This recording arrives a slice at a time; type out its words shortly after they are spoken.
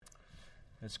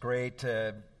It's great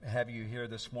to have you here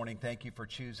this morning. Thank you for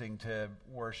choosing to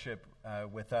worship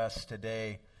with us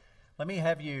today. Let me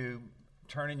have you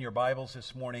turn in your Bibles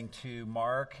this morning to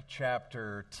Mark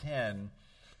chapter 10.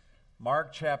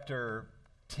 Mark chapter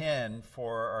 10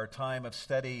 for our time of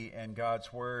study in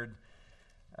God's Word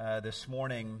this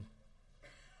morning.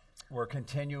 We're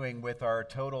continuing with our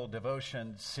Total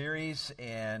Devotion series,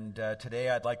 and today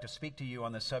I'd like to speak to you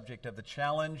on the subject of the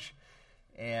challenge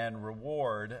and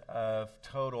reward of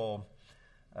total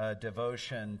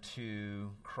devotion to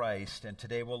Christ. And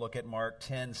today we'll look at Mark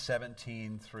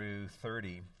 10:17 through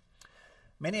 30.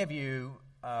 Many of you,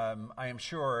 I am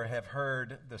sure, have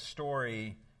heard the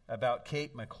story about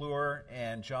Kate McClure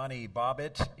and Johnny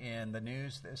Bobbitt in the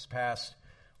news this past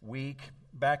week.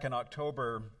 Back in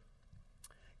October,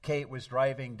 Kate was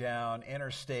driving down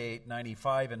Interstate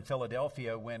 95 in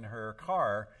Philadelphia when her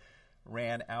car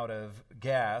ran out of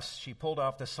gas. She pulled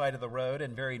off the side of the road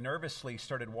and very nervously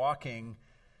started walking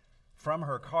from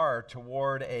her car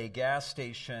toward a gas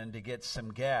station to get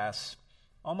some gas.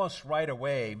 Almost right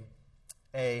away,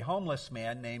 a homeless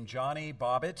man named Johnny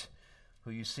Bobbitt, who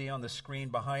you see on the screen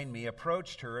behind me,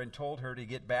 approached her and told her to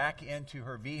get back into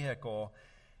her vehicle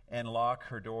and lock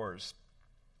her doors.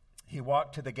 He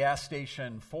walked to the gas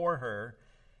station for her,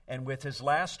 and with his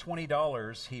last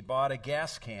 $20, he bought a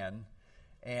gas can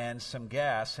and some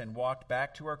gas and walked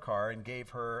back to her car and gave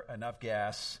her enough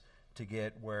gas to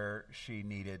get where she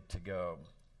needed to go.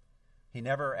 He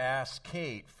never asked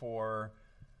Kate for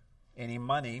any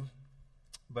money,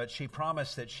 but she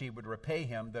promised that she would repay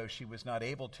him, though she was not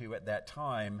able to at that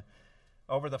time.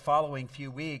 Over the following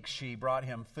few weeks, she brought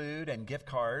him food and gift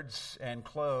cards and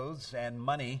clothes and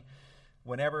money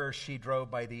whenever she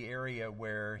drove by the area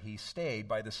where he stayed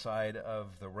by the side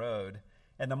of the road.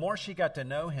 And the more she got to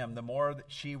know him, the more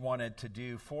that she wanted to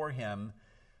do for him.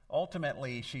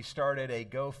 Ultimately, she started a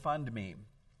GoFundMe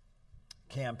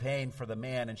campaign for the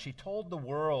man, and she told the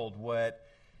world what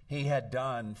he had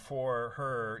done for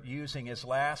her, using his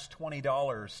last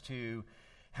 $20 to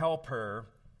help her.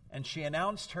 And she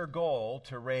announced her goal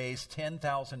to raise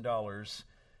 $10,000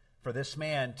 for this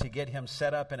man to get him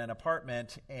set up in an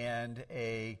apartment and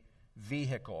a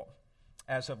vehicle.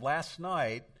 As of last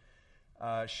night,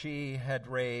 she has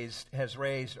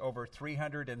raised over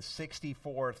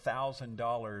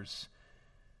 $364,000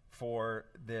 for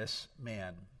this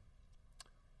man.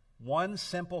 One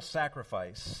simple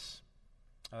sacrifice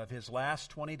of his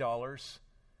last $20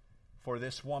 for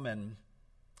this woman,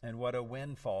 and what a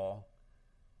windfall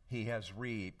he has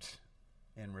reaped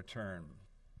in return.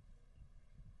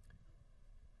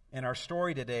 In our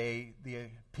story today,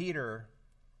 Peter,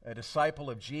 a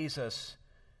disciple of Jesus,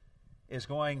 is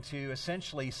going to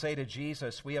essentially say to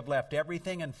Jesus, "We have left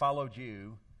everything and followed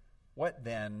you. What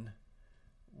then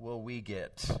will we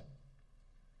get?"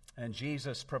 And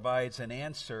Jesus provides an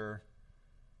answer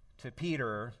to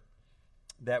Peter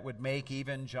that would make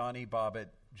even Johnny Bobbitt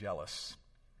jealous.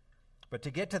 But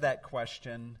to get to that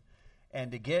question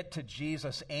and to get to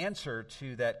Jesus' answer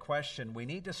to that question, we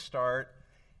need to start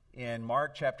in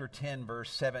Mark chapter 10,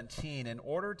 verse 17, in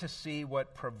order to see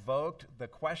what provoked the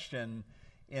question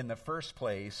in the first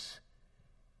place.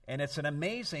 And it's an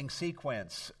amazing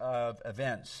sequence of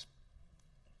events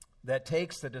that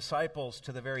takes the disciples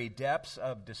to the very depths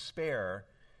of despair,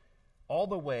 all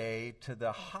the way to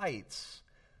the heights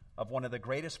of one of the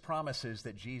greatest promises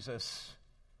that Jesus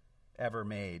ever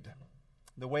made.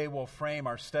 The way we'll frame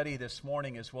our study this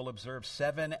morning is we'll observe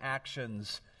 7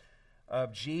 actions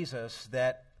of Jesus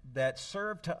that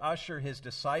serve to usher his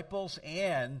disciples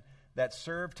and that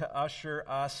serve to usher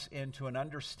us into an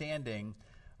understanding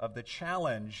of the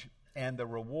challenge and the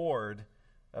reward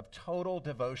of total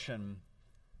devotion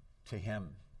to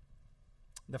him.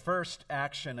 The first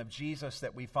action of Jesus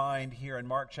that we find here in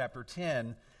Mark chapter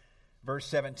 10, verse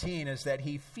 17, is that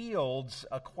he fields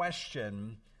a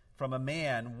question from a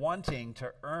man wanting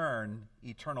to earn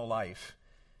eternal life.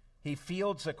 He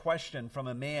fields a question from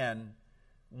a man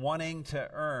wanting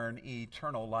to earn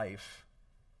eternal life.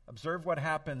 Observe what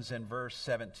happens in verse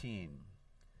 17.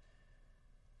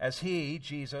 As he,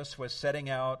 Jesus, was setting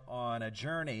out on a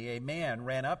journey, a man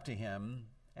ran up to him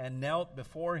and knelt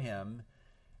before him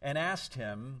and asked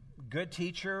him, "Good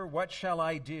teacher, what shall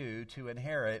I do to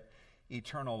inherit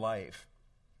eternal life?"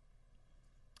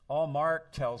 All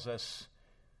Mark tells us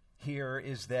here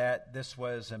is that this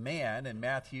was a man. In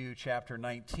Matthew chapter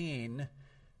 19,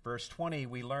 verse 20,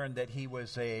 we learn that he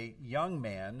was a young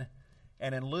man.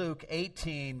 And in Luke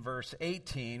 18, verse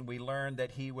 18, we learn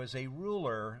that he was a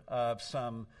ruler of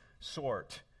some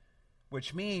sort,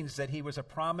 which means that he was a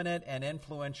prominent and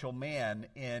influential man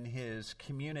in his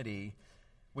community.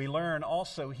 We learn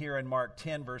also here in Mark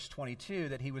 10, verse 22,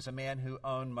 that he was a man who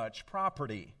owned much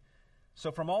property.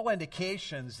 So from all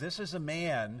indications, this is a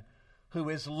man who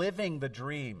is living the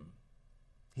dream.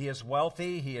 He is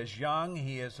wealthy, he is young,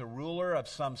 he is a ruler of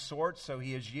some sort, so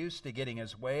he is used to getting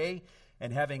his way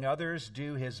and having others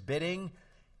do his bidding.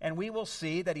 And we will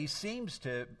see that he seems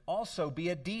to also be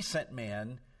a decent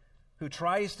man who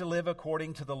tries to live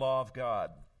according to the law of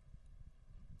God.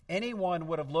 Anyone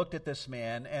would have looked at this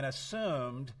man and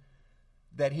assumed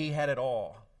that he had it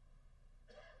all.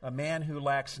 A man who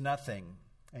lacks nothing,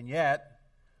 and yet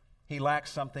he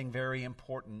lacks something very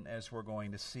important, as we're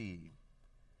going to see.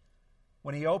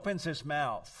 When he opens his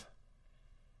mouth,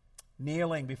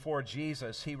 kneeling before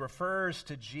Jesus, he refers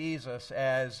to Jesus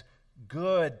as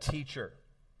good teacher,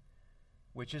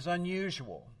 which is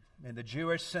unusual. In the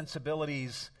Jewish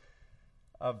sensibilities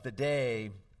of the day,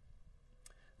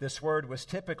 this word was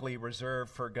typically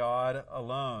reserved for God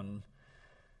alone.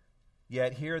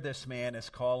 Yet here this man is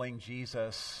calling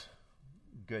Jesus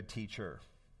good teacher.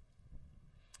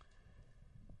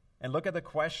 And look at the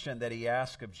question that he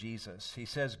asks of Jesus. He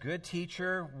says, "Good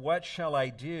teacher, what shall I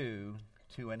do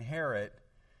to inherit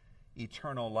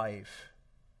eternal life?"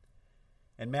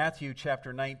 In Matthew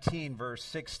chapter 19, verse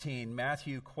 16,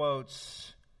 Matthew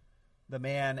quotes the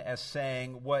man as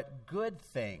saying, "What good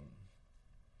thing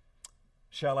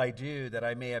shall I do that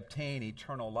I may obtain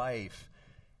eternal life?"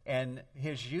 And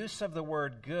his use of the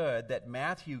word good that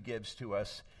Matthew gives to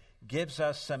us gives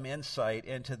us some insight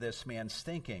into this man's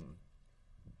thinking.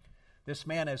 This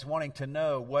man is wanting to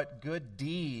know what good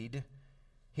deed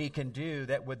he can do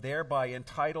that would thereby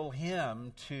entitle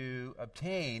him to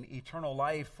obtain eternal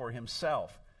life for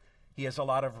himself. He has a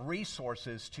lot of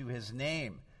resources to his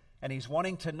name, and he's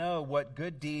wanting to know what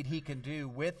good deed he can do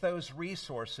with those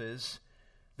resources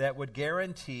that would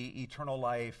guarantee eternal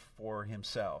life for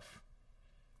himself.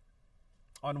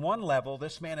 On one level,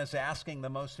 this man is asking the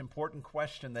most important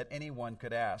question that anyone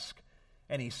could ask.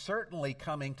 And he's certainly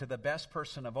coming to the best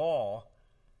person of all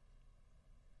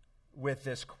with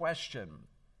this question.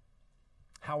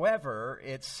 However,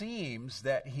 it seems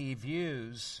that he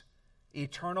views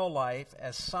eternal life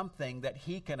as something that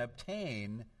he can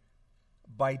obtain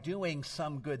by doing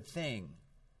some good thing.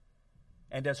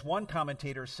 And as one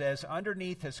commentator says,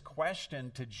 underneath his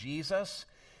question to Jesus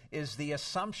is the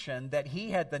assumption that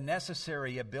he had the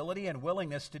necessary ability and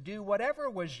willingness to do whatever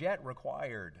was yet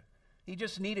required. He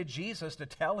just needed Jesus to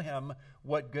tell him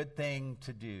what good thing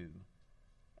to do,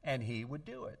 and he would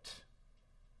do it,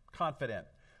 confident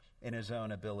in his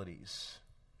own abilities.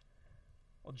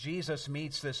 Well, Jesus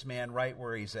meets this man right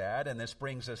where he's at, and this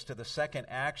brings us to the second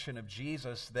action of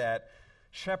Jesus that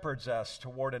shepherds us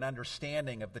toward an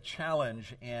understanding of the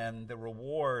challenge and the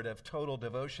reward of total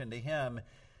devotion to him,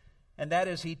 and that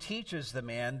is he teaches the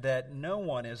man that no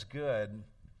one is good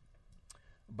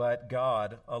but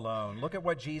God alone. Look at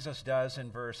what Jesus does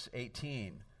in verse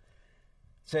 18.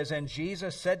 It says, "And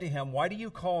Jesus said to him, 'Why do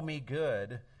you call me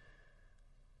good?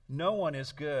 No one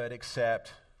is good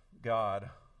except God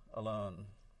alone.'"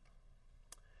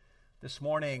 This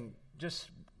morning, just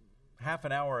half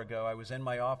an hour ago, I was in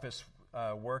my office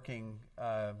working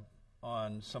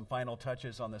on some final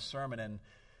touches on this sermon, and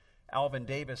Alvin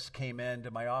Davis came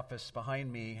into my office behind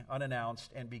me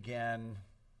unannounced and began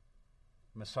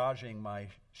massaging my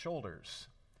shoulders.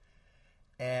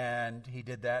 And he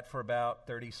did that for about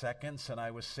 30 seconds, and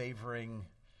I was savoring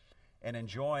and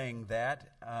enjoying that.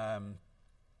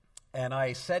 And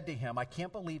I said to him, I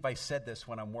can't believe I said this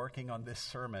when I'm working on this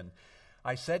sermon.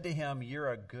 I said to him,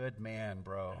 "You're a good man,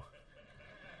 bro."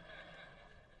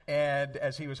 And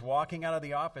as he was walking out of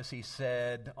the office, he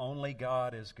said, "Only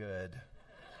God is good."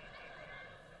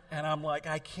 And I'm like,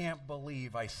 I can't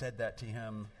believe I said that to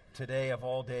him today of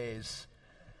all days.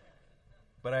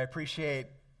 But I appreciate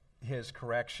his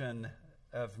correction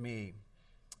of me.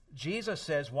 Jesus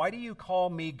says, "Why do you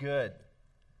call me good?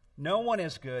 No one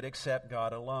is good except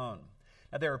God alone."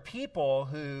 Now, there are people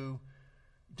who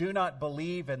do not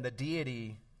believe in the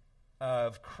deity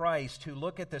of Christ who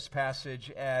look at this passage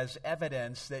as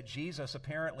evidence that Jesus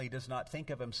apparently does not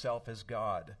think of himself as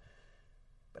God.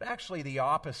 But actually, the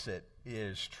opposite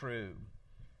is true.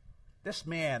 This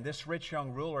man, this rich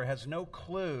young ruler, has no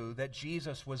clue that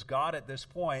Jesus was God at this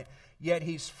point, yet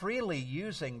he's freely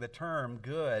using the term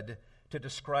good to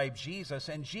describe Jesus.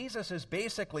 And Jesus is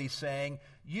basically saying,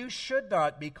 you should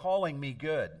not be calling me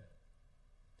good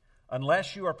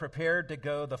unless you are prepared to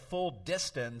go the full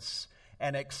distance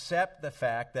and accept the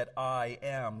fact that I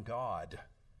am God.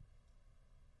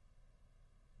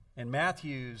 In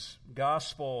Matthew's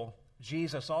gospel,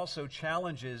 Jesus also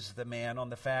challenges the man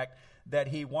on the fact that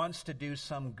he wants to do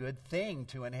some good thing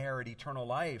to inherit eternal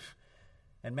life.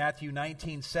 In Matthew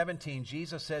 19:17,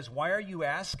 Jesus says, "Why are you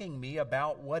asking me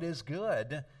about what is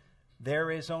good?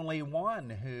 There is only one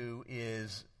who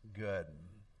is good."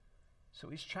 So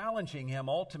he's challenging him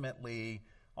ultimately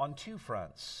on two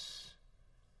fronts.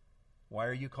 Why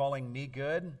are you calling me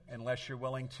good unless you're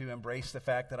willing to embrace the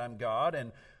fact that I'm God?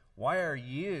 And why are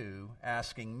you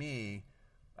asking me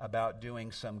about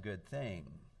doing some good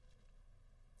thing?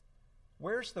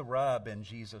 Where's the rub in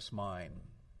Jesus' mind?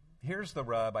 Here's the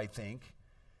rub, I think.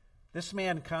 This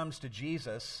man comes to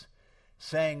Jesus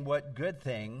saying, "What good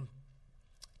thing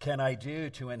can I do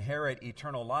to inherit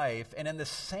eternal life?" And in the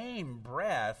same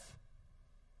breath,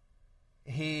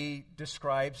 he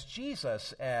describes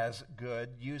Jesus as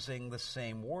good using the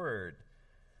same word.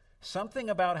 Something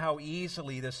about how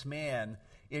easily this man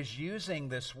is using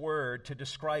this word to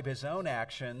describe his own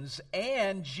actions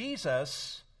and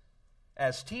Jesus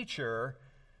as teacher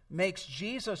makes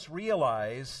Jesus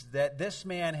realize that this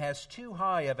man has too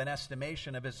high of an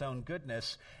estimation of his own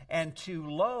goodness and too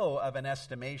low of an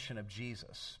estimation of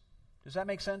Jesus. Does that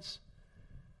make sense?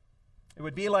 It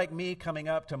would be like me coming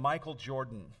up to Michael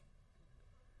Jordan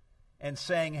and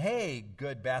saying, "Hey,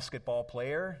 good basketball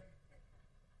player,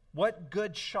 what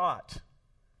good shot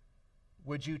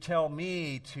would you tell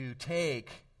me to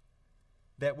take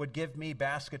that would give me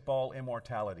basketball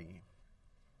immortality?"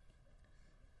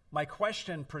 My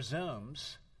question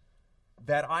presumes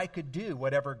that I could do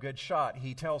whatever good shot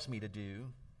he tells me to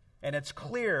do, and it's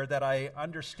clear that I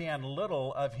understand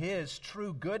little of his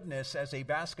true goodness as a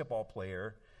basketball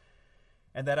player,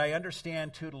 and that I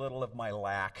understand too little of my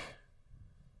lack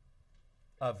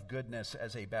of goodness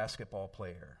as a basketball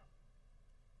player.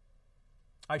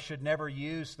 I should never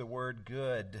use the word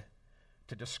good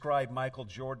to describe Michael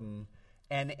Jordan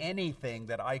and anything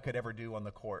that I could ever do on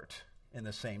the court in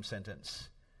the same sentence.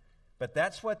 But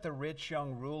that's what the rich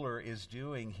young ruler is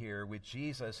doing here with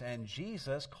Jesus, and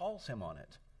Jesus calls him on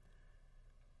it.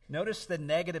 Notice the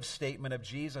negative statement of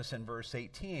Jesus in verse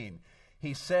 18.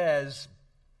 He says,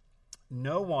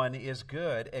 "No one is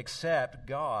good except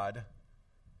God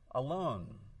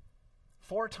alone."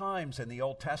 4 times in the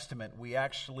Old Testament, we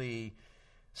actually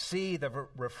see the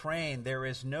refrain, "There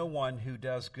is no one who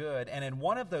does good." And in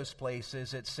one of those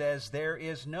places, it says, "There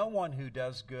is no one who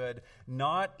does good,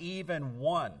 not even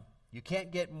one." You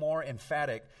can't get more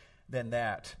emphatic than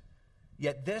that.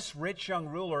 Yet this rich young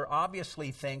ruler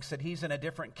obviously thinks that he's in a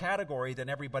different category than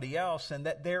everybody else and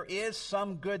that there is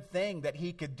some good thing that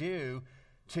he could do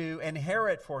to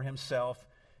inherit for himself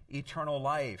eternal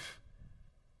life.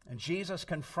 And Jesus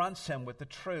confronts him with the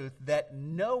truth that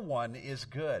no one is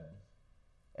good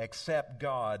except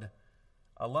God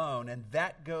alone. And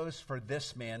that goes for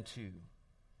this man too.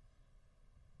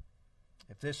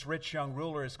 If this rich young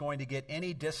ruler is going to get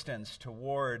any distance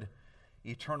toward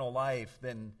eternal life,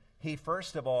 then he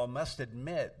first of all must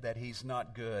admit that he's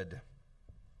not good.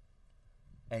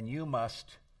 And you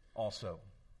must also.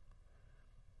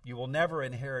 You will never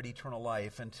inherit eternal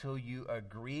life until you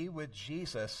agree with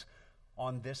Jesus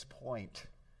on this point.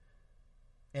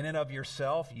 In and of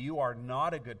yourself, you are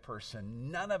not a good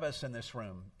person. None of us in this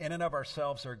room, in and of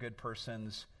ourselves, are good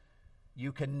persons.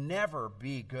 You can never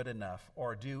be good enough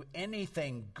or do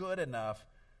anything good enough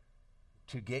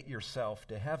to get yourself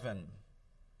to heaven.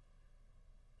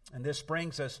 And this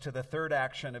brings us to the third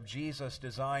action of Jesus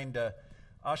designed to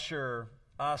usher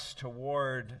us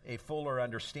toward a fuller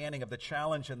understanding of the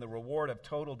challenge and the reward of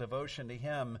total devotion to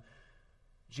Him.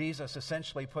 Jesus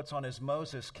essentially puts on his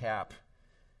Moses cap.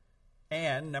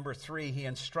 And, number 3, he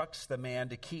instructs the man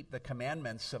to keep the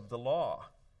commandments of the law.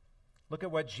 Look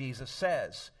at what Jesus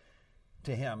says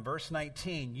to him. Verse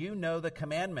 19, "You know the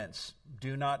commandments.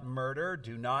 Do not murder,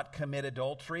 do not commit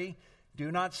adultery,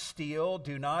 do not steal,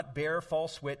 do not bear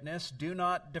false witness, do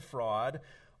not defraud,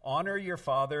 honor your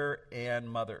father and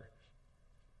mother."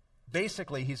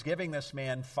 Basically, he's giving this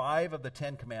man 5 of the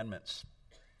 10 commandments.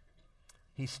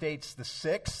 He states the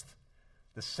 6th,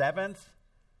 the 7th,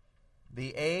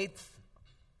 the 8th,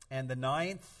 and the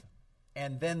 9th,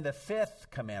 and then the 5th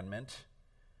commandment.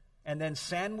 And then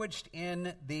sandwiched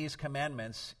in these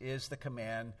commandments is the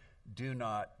command, "Do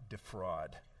not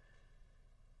defraud,"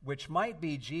 which might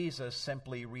be Jesus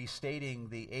simply restating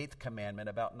the 8th commandment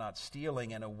about not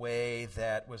stealing in a way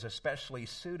that was especially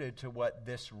suited to what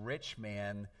this rich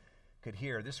man could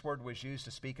hear. This word was used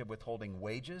to speak of withholding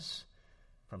wages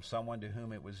from someone to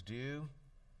whom it was due.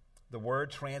 The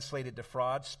word translated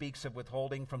defraud speaks of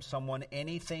withholding from someone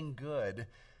anything good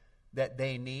that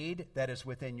they need, that is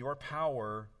within your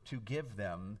power to give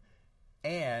them.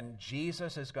 And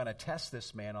Jesus is going to test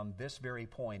this man on this very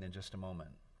point in just a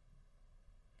moment.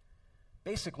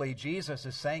 Basically, Jesus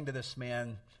is saying to this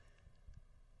man,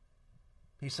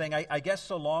 He's saying, I guess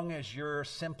so long as you're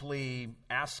simply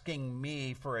asking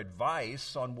me for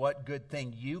advice on what good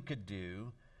thing you could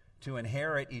do to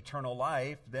inherit eternal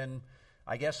life, then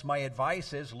I guess my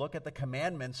advice is look at the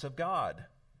commandments of God.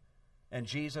 And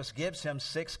Jesus gives him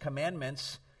 6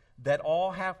 commandments that all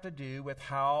have to do with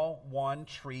how one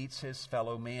treats his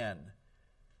fellow man.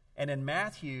 And in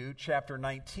Matthew chapter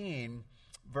 19,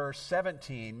 verse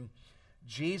 17,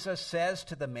 Jesus says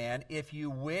to the man, if you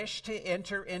wish to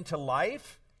enter into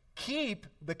life, keep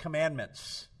the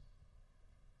commandments.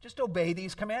 Just obey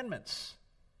these commandments.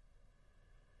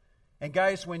 And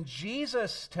guys, when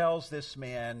Jesus tells this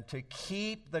man to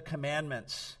keep the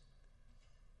commandments,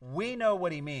 we know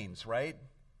what he means, right?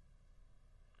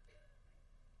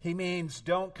 He means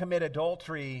don't commit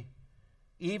adultery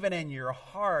even in your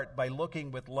heart by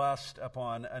looking with lust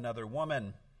upon another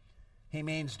woman. He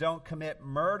means don't commit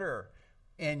murder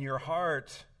in your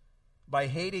heart by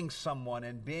hating someone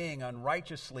and being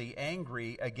unrighteously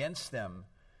angry against them.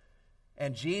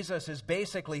 And Jesus is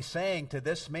basically saying to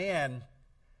this man,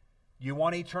 you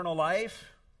want eternal life?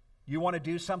 You want to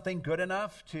do something good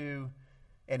enough to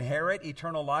inherit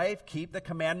eternal life? Keep the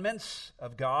commandments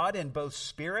of God in both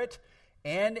spirit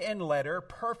and in letter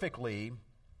perfectly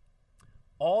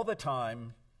all the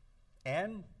time,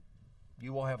 and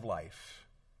you will have life.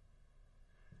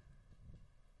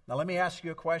 Now let me ask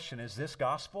you a question. Is this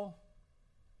gospel?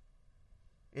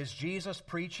 Is Jesus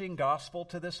preaching gospel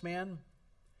to this man?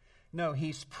 No,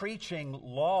 he's preaching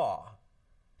law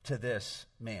to this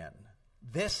man.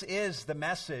 This is the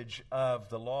message of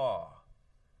the law.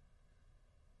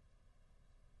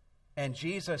 And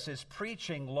Jesus is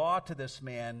preaching law to this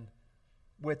man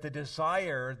with the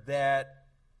desire that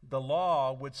the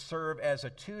law would serve as a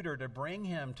tutor to bring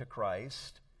him to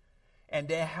Christ and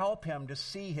to help him to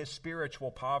see his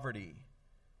spiritual poverty.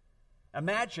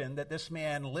 Imagine that this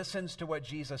man listens to what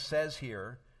Jesus says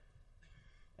here,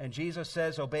 and Jesus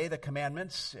says, obey the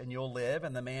commandments and you'll live.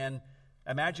 And the man,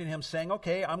 imagine him saying,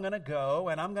 okay, I'm going to go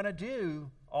and I'm going to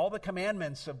do all the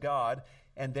commandments of God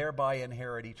and thereby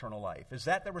inherit eternal life. Is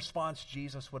that the response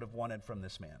Jesus would have wanted from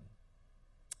this man?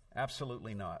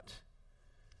 Absolutely not.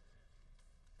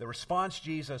 The response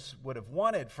Jesus would have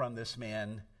wanted from this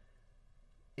man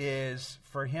is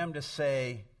for him to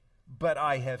say, but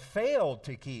I have failed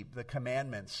to keep the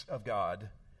commandments of God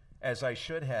as I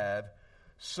should have.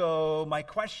 So my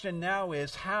question now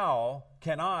is, how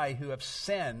can I, who have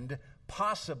sinned,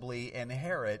 possibly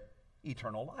inherit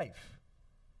eternal life?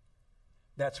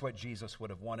 That's what Jesus would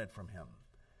have wanted from him.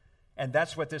 And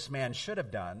that's what this man should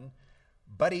have done,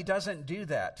 but he doesn't do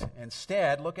that.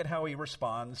 Instead, look at how he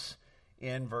responds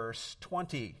in verse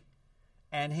 20.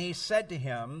 And he said to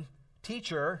him,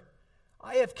 Teacher,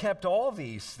 I have kept all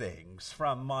these things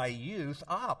from my youth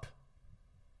up.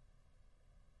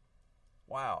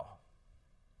 Wow.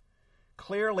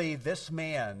 Clearly, this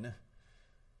man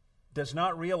does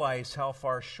not realize how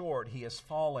far short he has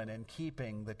fallen in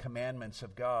keeping the commandments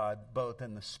of God, both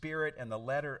in the spirit and the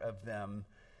letter of them.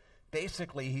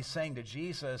 Basically, he's saying to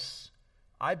Jesus,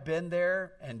 I've been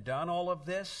there and done all of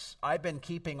this. I've been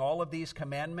keeping all of these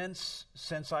commandments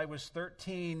since I was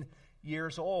 13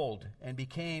 years old and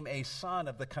became a son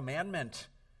of the commandment.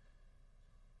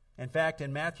 In fact,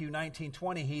 in Matthew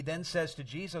 19:20, he then says to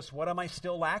Jesus, what am I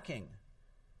still lacking?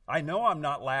 I know I'm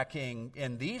not lacking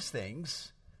in these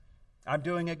things. I'm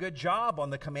doing a good job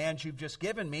on the commands you've just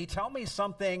given me. Tell me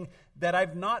something that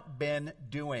I've not been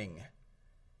doing.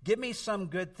 Give me some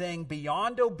good thing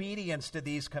beyond obedience to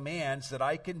these commands that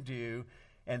I can do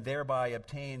and thereby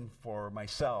obtain for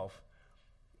myself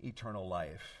eternal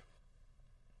life.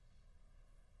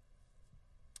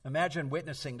 Imagine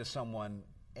witnessing to someone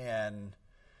and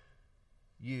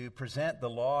you present the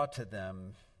law to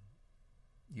them.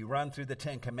 You run through the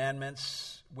 10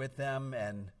 Commandments with them,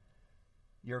 and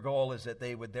your goal is that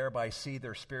they would thereby see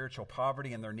their spiritual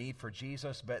poverty and their need for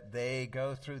Jesus, but they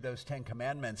go through those 10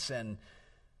 Commandments and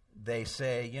they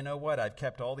say, you know what, I've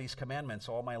kept all these commandments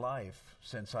all my life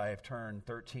since I have turned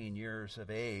 13 years of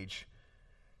age.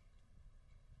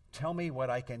 Tell me what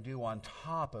I can do on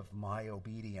top of my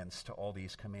obedience to all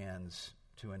these commands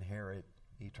to inherit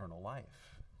eternal life.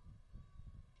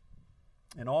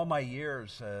 In all my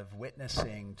years of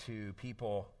witnessing to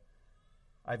people,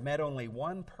 I've met only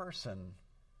one person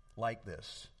like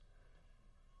this.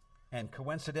 And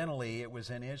coincidentally, it was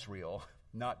in Israel,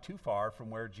 not too far from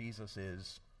where Jesus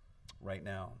is right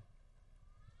now.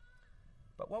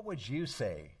 But what would you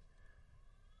say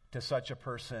to such a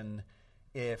person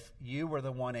if you were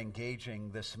the one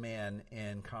engaging this man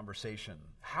in conversation?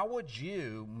 How would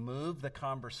you move the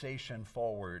conversation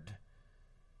forward?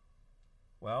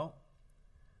 Well,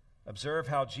 observe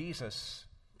how Jesus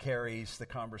carries the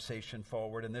conversation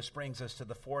forward. And this brings us to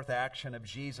the fourth action of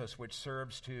Jesus, which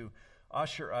serves to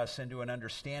usher us into an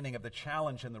understanding of the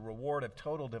challenge and the reward of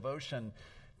total devotion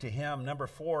to him. Number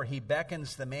 4, he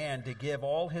beckons the man to give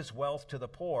all his wealth to the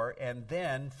poor and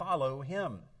then follow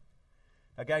him.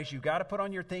 Now, guys, you've got to put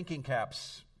on your thinking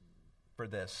caps for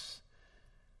this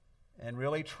and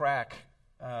really track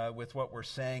with what we're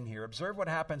saying here. Observe what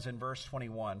happens in verse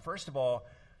 21. First of all,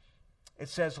 it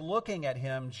says, looking at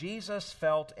him, Jesus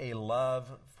felt a love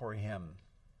for him.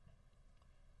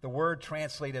 The word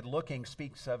translated looking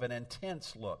speaks of an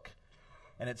intense look.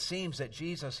 And it seems that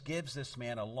Jesus gives this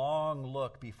man a long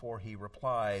look before he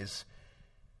replies.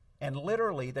 And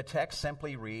literally, the text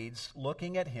simply reads,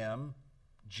 looking at him,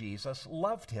 Jesus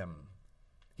loved him.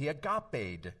 He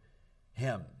agaped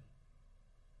him.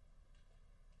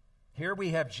 Here we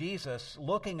have Jesus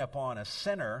looking upon a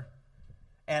sinner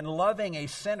and loving a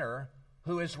sinner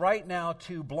who is right now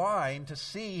too blind to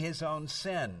see his own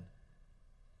sin.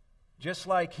 Just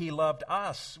like he loved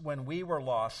us when we were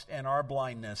lost in our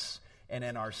blindness and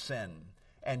in our sin.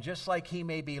 And just like he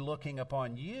may be looking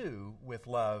upon you with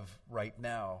love right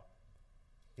now,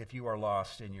 if you are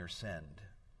lost in your sin.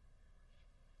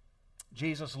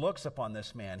 Jesus looks upon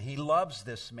this man. He loves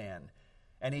this man.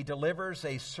 And he delivers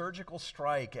a surgical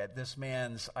strike at this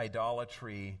man's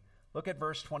idolatry. Look at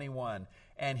verse 21.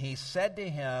 And he said to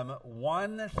him,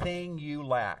 one thing you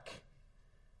lack.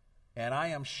 And I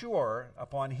am sure,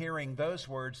 upon hearing those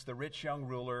words, the rich young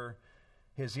ruler,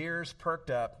 his ears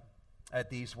perked up at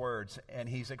these words. And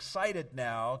he's excited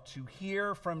now to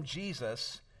hear from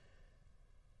Jesus,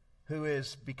 who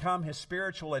has become his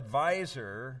spiritual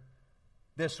advisor,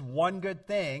 this one good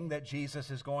thing that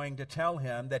Jesus is going to tell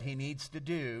him that he needs to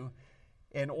do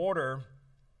in order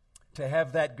to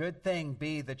have that good thing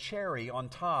be the cherry on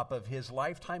top of his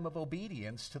lifetime of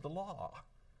obedience to the law.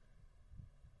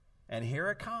 And here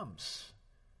it comes.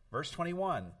 Verse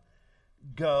 21.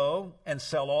 Go and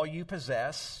sell all you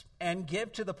possess and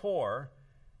give to the poor,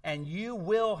 and you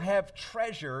will have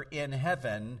treasure in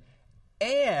heaven.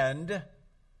 And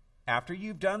after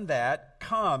you've done that,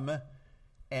 come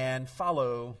and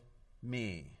follow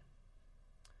me.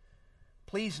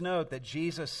 Please note that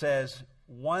Jesus says,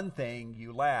 one thing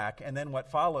you lack, and then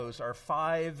what follows are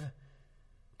 5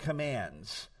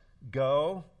 commands.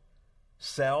 Go,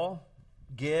 sell,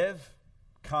 give,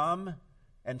 come,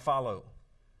 and follow.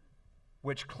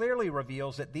 Which clearly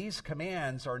reveals that these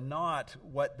commands are not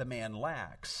what the man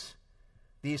lacks.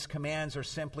 These commands are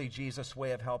simply Jesus'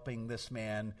 way of helping this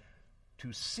man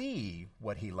to see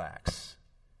what he lacks.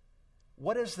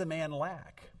 What does the man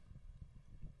lack?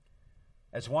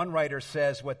 As one writer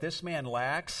says, what this man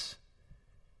lacks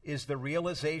is the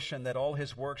realization that all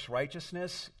his works'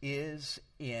 righteousness is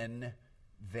in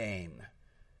vain.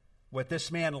 What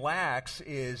this man lacks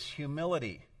is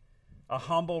humility, a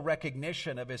humble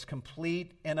recognition of his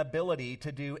complete inability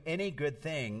to do any good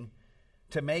thing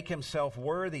to make himself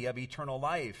worthy of eternal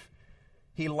life.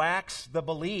 He lacks the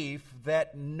belief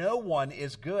that no one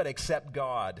is good except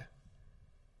God.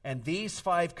 And these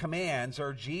 5 commands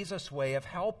are Jesus' way of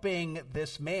helping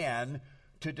this man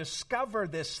to discover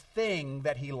this thing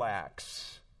that he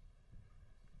lacks.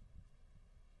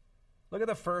 Look at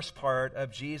the first part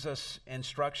of Jesus'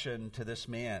 instruction to this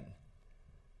man.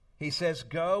 He says,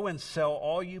 go and sell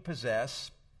all you possess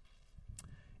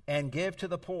and give to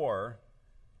the poor,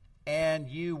 and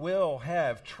you will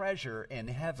have treasure in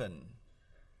heaven.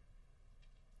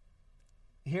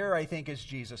 Here, I think, is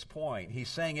Jesus' point. He's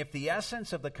saying, if the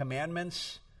essence of the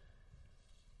commandments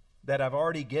that I've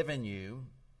already given you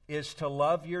is to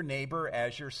love your neighbor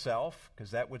as yourself,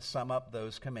 because that would sum up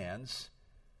those commands,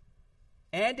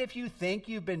 and if you think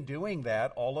you've been doing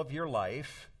that all of your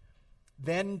life,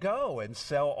 then go and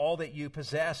sell all that you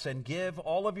possess and give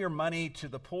all of your money to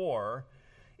the poor.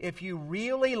 If you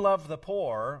really love the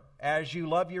poor as you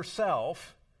love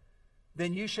yourself,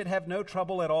 then you should have no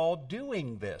trouble at all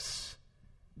doing this.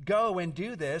 Go and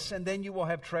do this, and then you will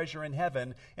have treasure in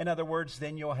heaven. In other words,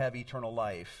 then you'll have eternal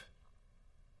life.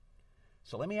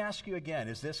 So let me ask you again,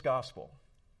 is this gospel?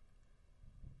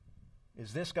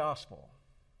 Is this gospel?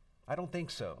 I don't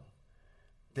think so.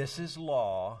 This is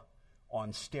law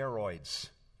on steroids.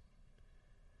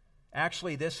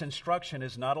 Actually, this instruction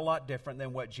is not a lot different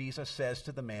than what Jesus says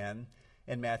to the man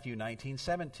in Matthew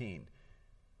 19:17.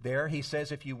 There he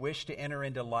says, if you wish to enter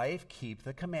into life, keep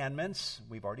the commandments.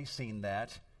 We've already seen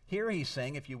that. Here he's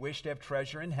saying, if you wish to have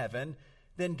treasure in heaven,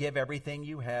 then give everything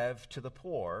you have to the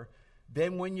poor.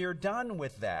 Then when you're done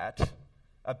with that,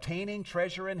 obtaining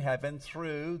treasure in heaven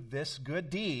through this good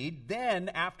deed, then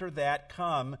after that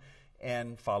come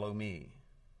and follow me.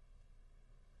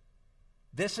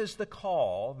 This is the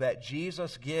call that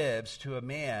Jesus gives to a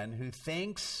man who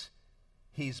thinks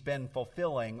he's been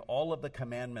fulfilling all of the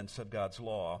commandments of God's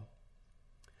law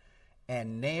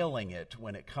and nailing it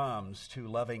when it comes to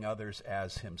loving others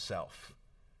as himself.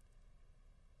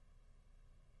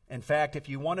 In fact, if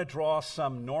you want to draw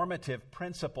some normative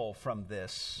principle from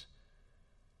this,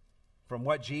 from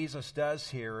what Jesus does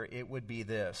here, it would be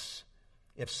this.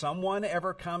 If someone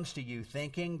ever comes to you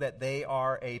thinking that they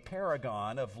are a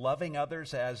paragon of loving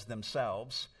others as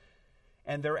themselves,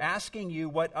 and they're asking you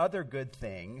what other good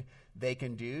thing they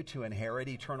can do to inherit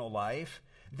eternal life,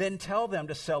 then tell them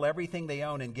to sell everything they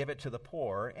own and give it to the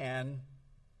poor, and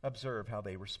observe how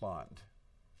they respond.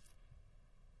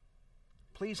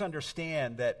 Please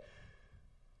understand that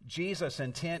Jesus'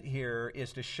 intent here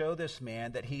is to show this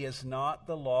man that he is not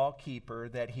the law keeper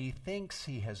that he thinks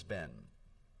he has been.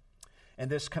 And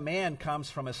this command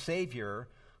comes from a Savior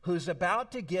who's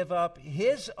about to give up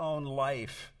his own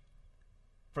life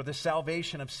for the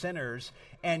salvation of sinners.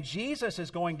 And Jesus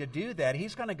is going to do that.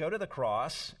 He's going to go to the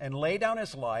cross and lay down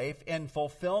his life in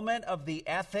fulfillment of the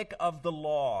ethic of the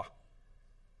law,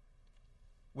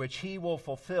 which he will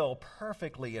fulfill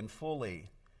perfectly and fully.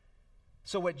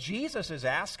 So what Jesus is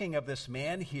asking of this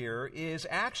man here is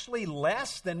actually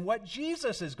less than what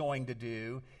Jesus is going to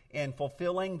do in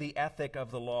fulfilling the ethic of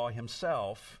the law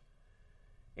himself.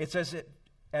 It's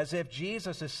as if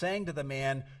Jesus is saying to the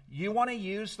man, you want to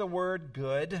use the word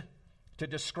good to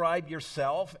describe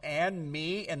yourself and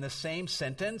me in the same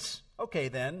sentence? Okay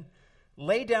then,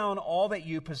 lay down all that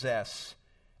you possess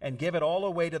and give it all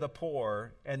away to the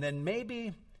poor, and then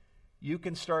maybe you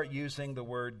can start using the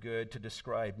word good to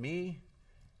describe me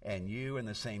and you in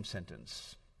the same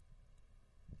sentence.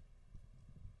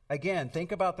 Again,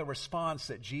 think about the response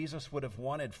that Jesus would have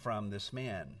wanted from this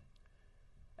man.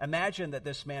 Imagine that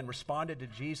this man responded to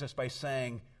Jesus by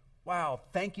saying, wow,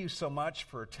 thank you so much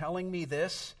for telling me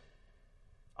this.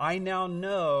 I now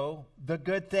know the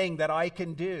good thing that I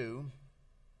can do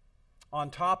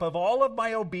on top of all of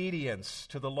my obedience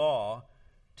to the law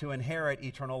to inherit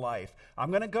eternal life. I'm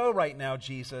going to go right now,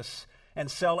 Jesus, and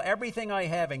sell everything I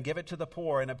have and give it to the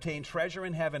poor and obtain treasure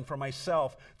in heaven for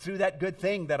myself through that good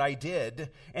thing that I did.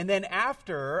 And then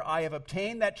after I have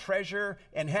obtained that treasure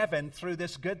in heaven through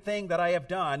this good thing that I have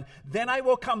done, then I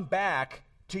will come back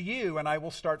to you and I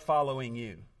will start following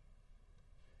you.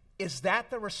 Is that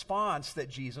the response that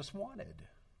Jesus wanted?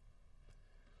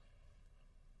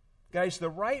 Guys, the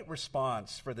right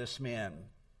response for this man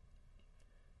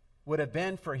would have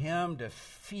been for him to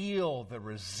feel the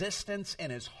resistance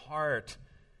in his heart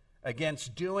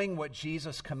against doing what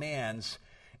Jesus commands,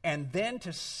 and then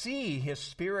to see his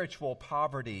spiritual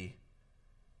poverty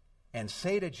and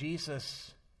say to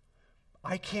Jesus,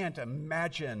 I can't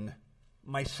imagine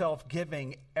myself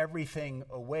giving everything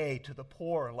away to the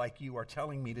poor like you are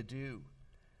telling me to do.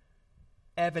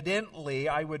 Evidently,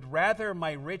 I would rather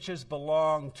my riches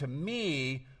belong to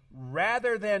me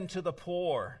rather than to the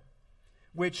poor,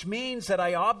 which means that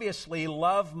I obviously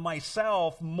love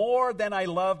myself more than I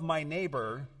love my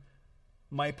neighbor,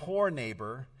 my poor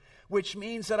neighbor, which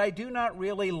means that I do not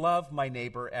really love my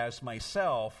neighbor as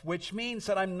myself, which means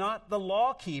that I'm not the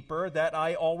law keeper that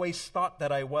I always thought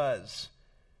that I was.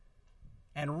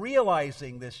 And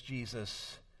realizing this,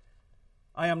 Jesus,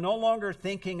 I am no longer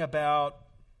thinking about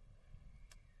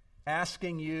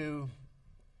asking you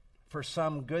for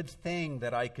some good thing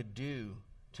that I could do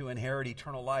to inherit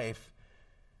eternal life.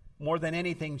 More than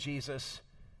anything, Jesus,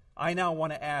 I now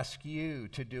want to ask you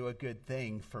to do a good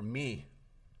thing for me.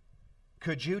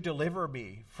 Could you deliver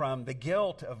me from the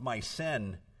guilt of my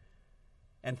sin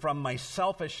and from my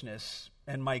selfishness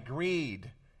and my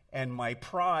greed and my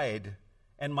pride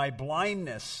and my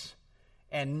blindness,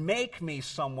 and make me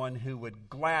someone who would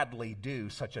gladly do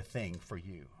such a thing for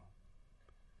you?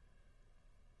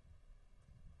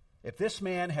 If this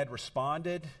man had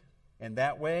responded in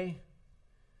that way,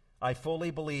 I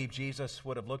fully believe Jesus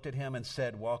would have looked at him and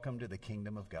said, welcome to the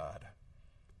kingdom of God,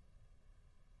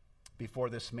 before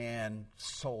this man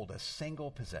sold a single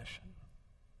possession.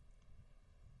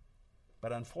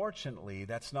 But unfortunately,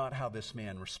 that's not how this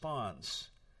man responds.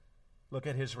 Look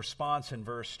at his response in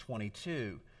verse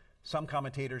 22. Some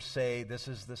commentators say this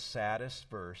is the saddest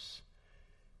verse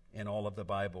in all of the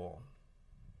Bible.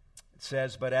 It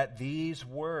says, but at these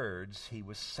words he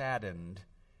was saddened,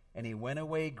 and he went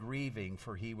away grieving,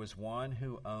 for he was one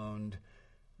who owned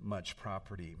much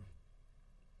property.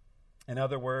 In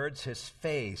other words, his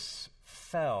face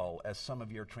fell, as some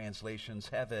of your translations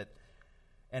have it,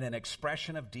 and an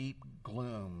expression of deep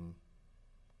gloom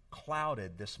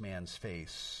clouded this man's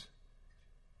face.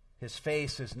 His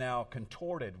face is now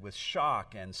contorted with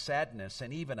shock and sadness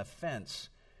and even offense.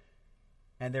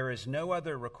 And there is no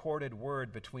other recorded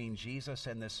word between Jesus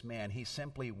and this man. He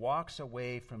simply walks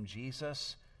away from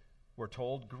Jesus, we're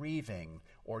told, grieving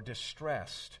or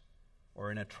distressed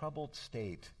or in a troubled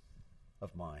state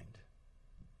of mind.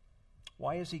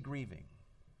 Why is he grieving?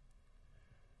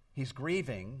 He's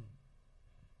grieving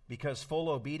because full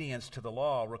obedience to the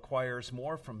law requires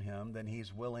more from him than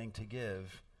he's willing to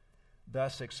give,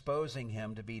 thus exposing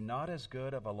him to be not as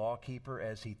good of a lawkeeper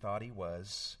as he thought he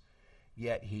was,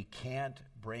 yet he can't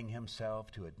bring himself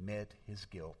to admit his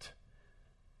guilt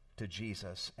to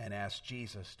Jesus and ask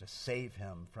Jesus to save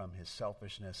him from his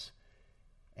selfishness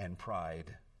and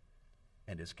pride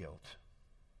and his guilt.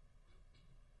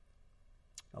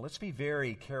 Now let's be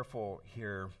very careful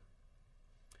here.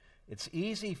 It's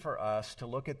easy for us to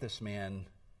look at this man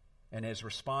and his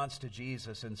response to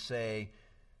Jesus and say,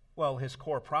 well, his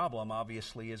core problem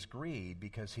obviously is greed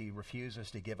because he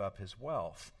refuses to give up his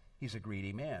wealth. He's a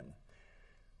greedy man.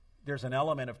 There's an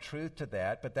element of truth to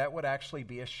that, but that would actually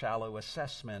be a shallow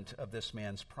assessment of this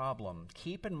man's problem.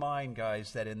 Keep in mind,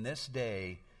 guys, that in this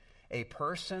day, a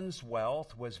person's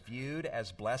wealth was viewed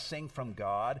as blessing from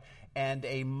God and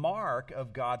a mark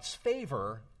of God's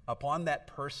favor upon that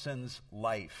person's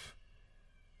life.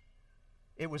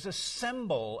 It was a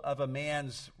symbol of a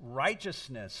man's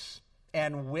righteousness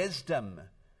and wisdom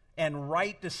and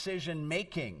right decision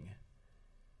making.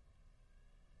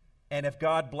 And if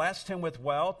God blessed him with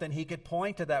wealth, then he could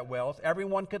point to that wealth.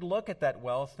 Everyone could look at that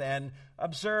wealth and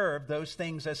observe those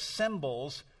things as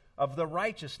symbols of the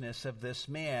righteousness of this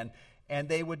man. And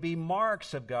they would be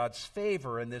marks of God's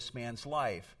favor in this man's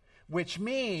life. Which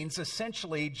means,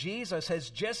 essentially, Jesus has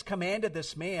just commanded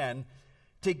this man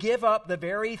to give up the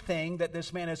very thing that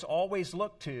this man has always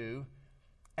looked to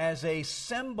as a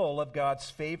symbol of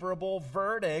God's favorable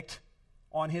verdict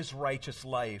on his righteous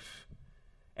life,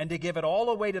 and to give it all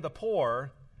away to the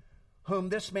poor, whom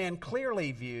this man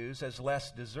clearly views as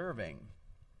less deserving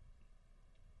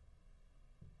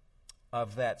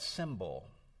of that symbol,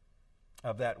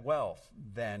 of that wealth,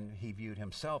 than he viewed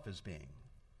himself as being.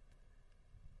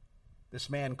 This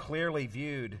man clearly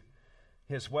viewed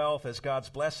his wealth as God's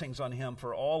blessings on him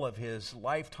for all of his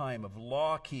lifetime of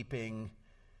law-keeping.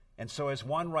 And so, as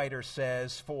one writer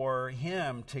says, for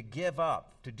him to give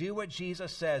up, to do what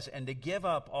Jesus says, and to give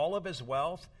up all of his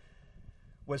wealth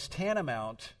was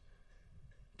tantamount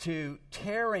to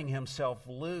tearing himself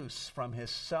loose from his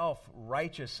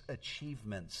self-righteous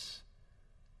achievements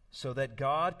so that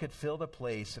God could fill the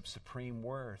place of supreme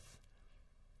worth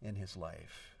in his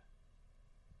life.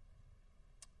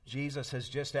 Jesus has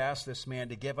just asked this man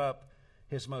to give up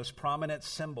his most prominent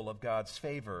symbol of God's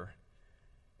favor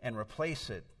and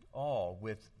replace it all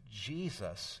with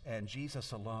Jesus and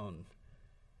Jesus alone.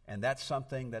 And that's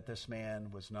something that this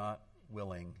man was not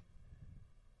willing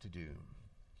to do.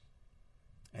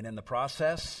 And in the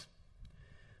process,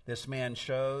 this man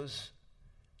shows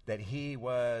that he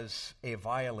was a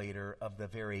violator of the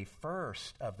very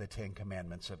first of the Ten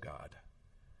Commandments of God.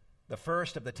 The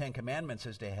first of the Ten Commandments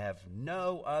is to have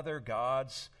no other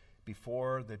gods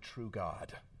before the true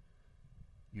God.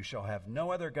 You shall have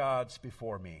no other gods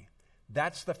before me.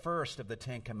 That's the first of the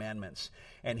Ten Commandments.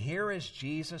 And here is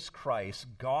Jesus Christ,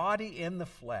 God in the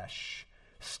flesh,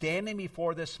 standing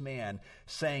before this man,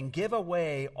 saying, give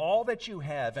away all that you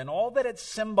have and all that it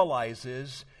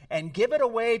symbolizes, and give it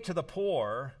away to the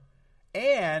poor,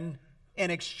 and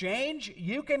in exchange,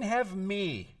 you can have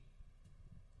me.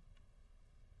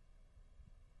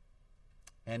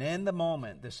 And in the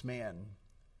moment, this man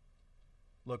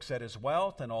looks at his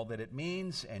wealth and all that it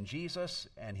means and Jesus,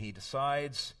 and he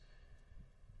decides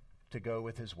to go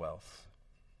with his wealth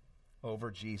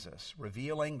over Jesus,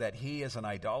 revealing that he is an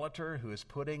idolater who is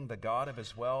putting the God of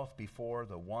his wealth before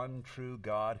the one true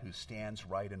God who stands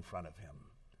right in front of him.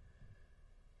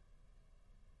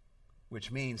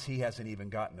 Which means he hasn't even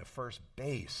gotten to first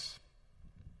base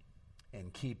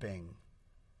in keeping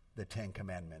the Ten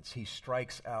Commandments. He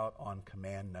strikes out on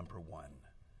command number 1.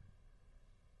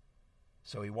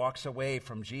 So he walks away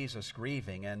from Jesus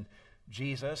grieving, and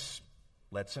Jesus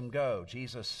lets him go.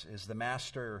 Jesus is the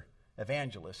master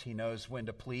evangelist. He knows when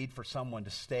to plead for someone to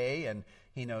stay, and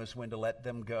he knows when to let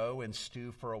them go and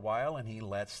stew for a while, and he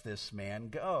lets this man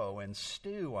go and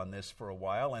stew on this for a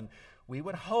while. And we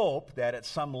would hope that at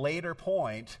some later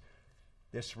point,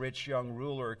 this rich young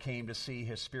ruler came to see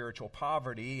his spiritual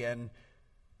poverty and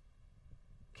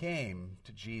came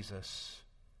to Jesus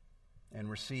and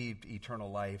received eternal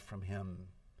life from him.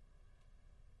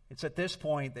 It's at this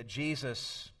point that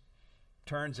Jesus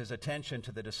turns his attention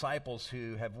to the disciples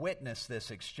who have witnessed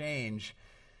this exchange.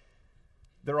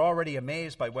 They're already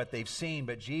amazed by what they've seen,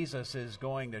 but Jesus is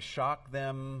going to shock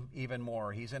them even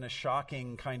more. He's in a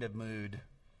shocking kind of mood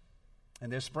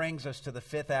And this brings us to the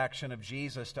fifth action of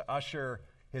Jesus to usher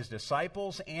his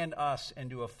disciples and us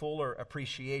into a fuller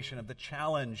appreciation of the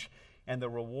challenge and the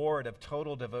reward of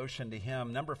total devotion to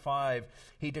him. Number 5,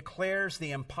 he declares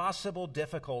the impossible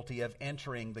difficulty of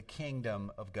entering the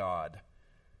kingdom of God.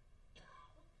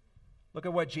 Look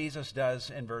at what Jesus does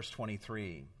in verse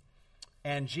 23.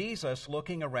 And Jesus,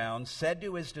 looking around, said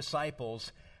to his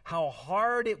disciples, "How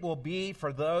hard it will be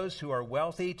for those who are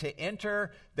wealthy to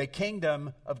enter the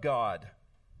kingdom of God."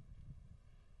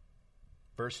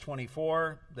 Verse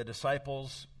 24, the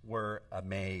disciples were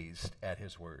amazed at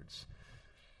his words.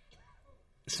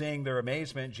 Seeing their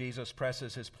amazement, Jesus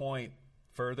presses his point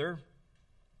further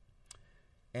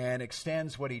and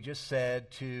extends what he just said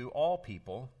to all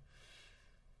people.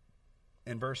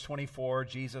 In verse 24,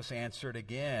 Jesus answered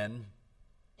again.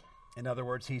 In other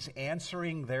words, he's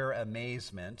answering their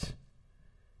amazement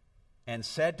and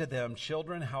said to them,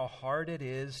 "Children, how hard it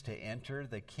is to enter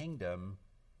the kingdom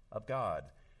of God."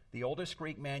 The oldest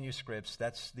Greek manuscripts,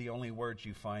 that's the only words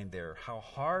you find there. How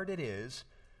hard it is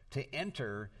to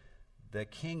enter the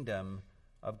kingdom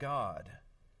of God.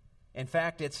 In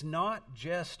fact, it's not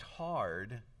just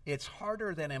hard, it's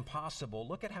harder than impossible.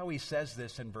 Look at how he says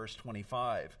this in verse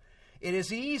 25. It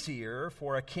is easier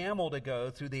for a camel to go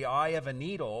through the eye of a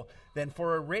needle than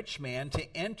for a rich man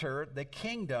to enter the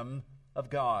kingdom of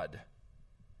God.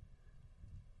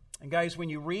 And guys, when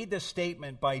you read this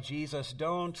statement by Jesus,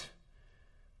 don't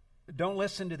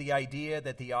listen to the idea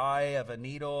that the eye of a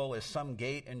needle is some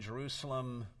gate in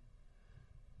Jerusalem,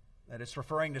 that it's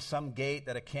referring to some gate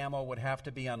that a camel would have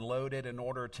to be unloaded in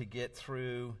order to get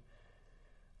through.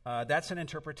 That's an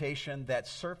interpretation that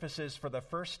surfaces for the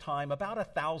first time about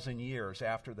 1,000 years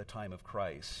after the time of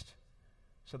Christ.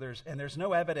 So there's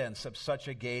no evidence of such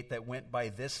a gate that went by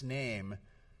this name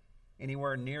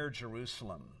anywhere near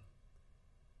Jerusalem.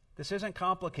 This isn't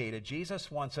complicated. Jesus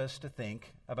wants us to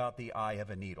think about the eye of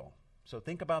a needle. So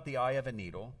think about the eye of a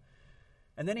needle,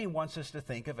 and then he wants us to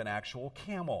think of an actual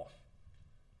camel,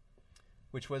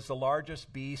 which was the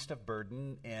largest beast of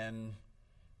burden in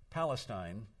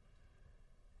Palestine.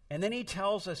 And then he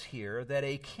tells us here that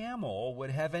a camel would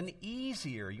have an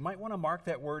easier, you might want to mark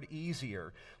that word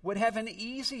easier, would have an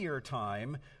easier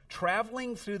time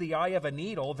traveling through the eye of a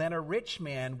needle than a rich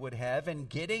man would have in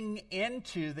getting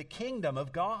into the kingdom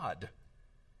of God.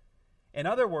 In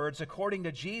other words, according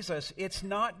to Jesus, it's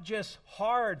not just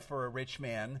hard for a rich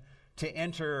man to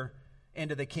enter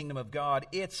into the kingdom of God,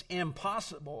 it's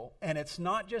impossible. And it's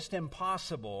not just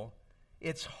impossible,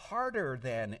 it's harder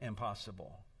than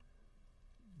impossible.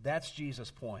 That's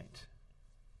Jesus' point.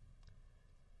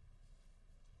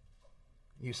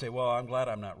 You say, well, I'm glad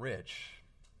I'm not rich.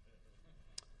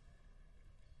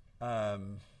 Well,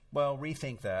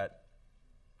 rethink that.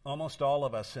 Almost all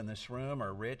of us in this room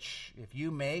are rich. If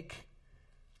you make,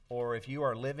 or if you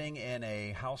are living in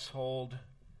a household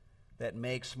that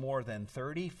makes more than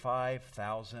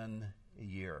 $35,000 a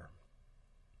year,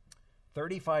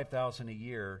 $35,000 a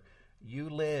year, you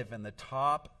live in the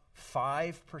top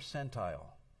 5 percentile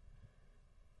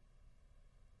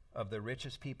of the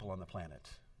richest people on the planet.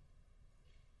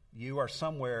 You are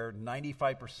somewhere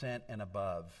 95% and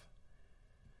above.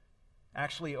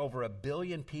 Actually, over 1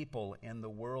 billion people in the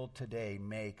world today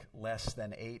make less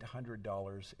than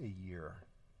 $800 a year.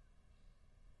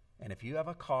 And if you have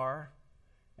a car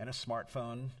and a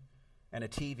smartphone and a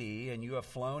TV, and you have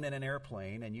flown in an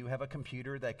airplane, and you have a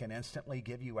computer that can instantly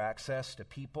give you access to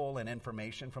people and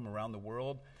information from around the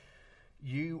world,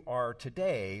 you are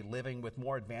today living with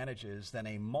more advantages than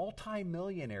a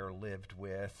multimillionaire lived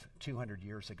with 200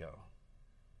 years ago.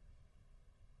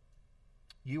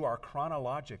 You are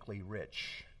chronologically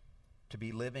rich to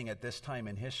be living at this time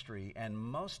in history, and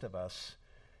most of us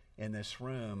in this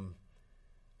room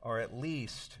are at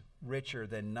least richer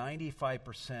than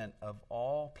 95% of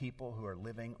all people who are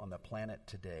living on the planet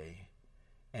today.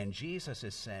 And Jesus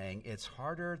is saying it's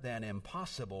harder than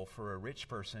impossible for a rich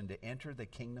person to enter the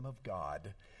kingdom of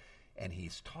God, and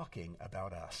he's talking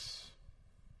about us.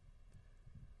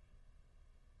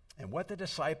 And what the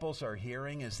disciples are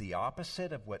hearing is the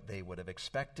opposite of what they would have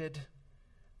expected.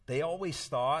 They always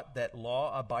thought that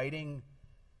law-abiding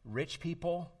rich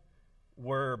people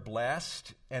were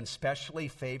blessed and specially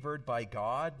favored by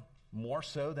God, more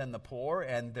so than the poor,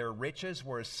 and their riches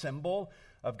were a symbol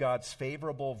of God's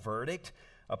favorable verdict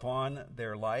upon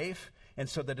their life. And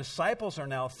so the disciples are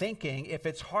now thinking, if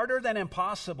it's harder than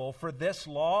impossible for this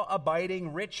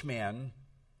law-abiding rich man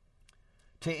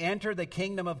to enter the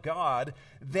kingdom of God,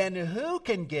 then who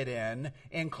can get in,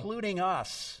 including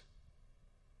us?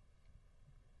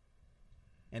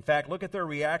 In fact, look at their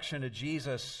reaction to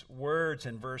Jesus' words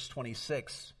in verse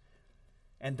 26.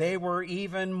 And they were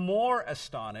even more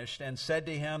astonished and said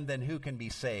to him, "Then who can be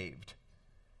saved?"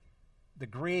 The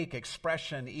Greek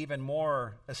expression, even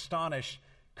more astonished,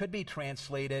 could be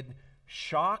translated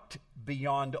shocked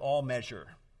beyond all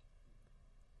measure.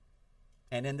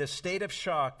 And in this state of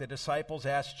shock, the disciples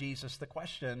asked Jesus the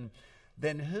question,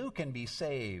 "Then who can be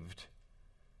saved?"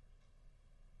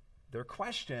 Their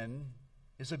question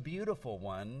is a beautiful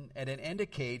one, and it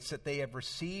indicates that they have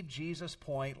received Jesus'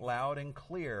 point loud and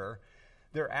clear.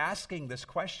 They're asking this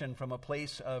question from a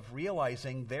place of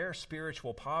realizing their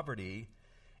spiritual poverty,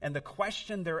 and the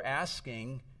question they're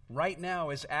asking right now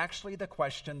is actually the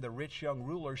question the rich young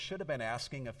ruler should have been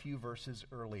asking a few verses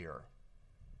earlier.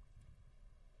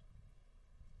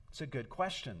 It's a good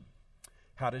question.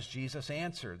 How does Jesus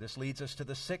answer? This leads us to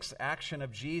the sixth action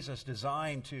of Jesus,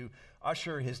 designed to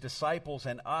usher his disciples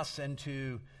and us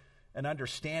into an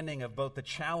understanding of both the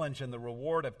challenge and the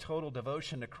reward of total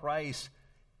devotion to Christ.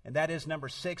 And that is number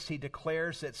 6, he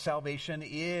declares that salvation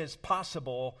is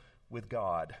possible with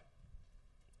God.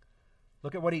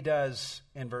 Look at what he does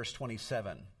in verse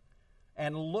 27.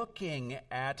 And looking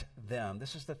at them,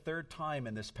 this is the third time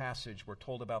in this passage we're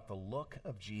told about the look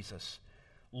of Jesus.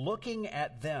 Looking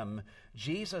at them,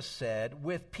 Jesus said,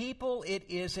 "With people it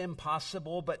is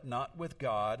impossible, but not with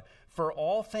God, for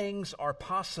all things are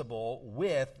possible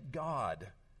with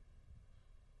God."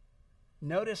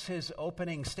 Notice his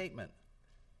opening statement.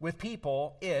 With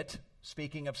people, it,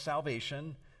 speaking of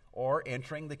salvation or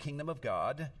entering the kingdom of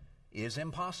God, is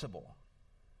impossible.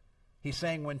 He's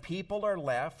saying when people are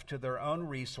left to their own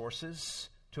resources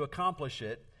to accomplish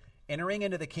it, entering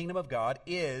into the kingdom of God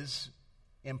is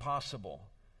impossible.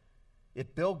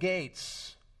 If Bill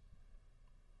Gates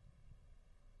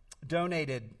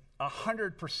donated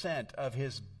 100% of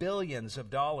his billions of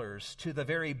dollars to the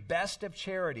very best of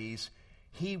charities,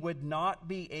 he would not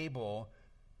be able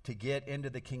to get into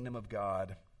the kingdom of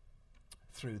God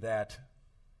through that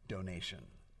donation.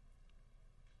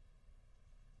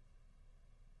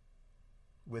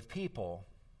 With people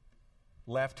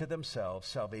left to themselves,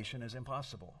 salvation is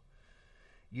impossible.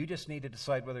 You just need to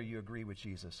decide whether you agree with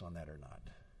Jesus on that or not.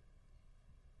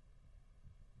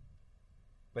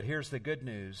 But here's the good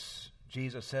news.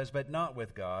 Jesus says, "But not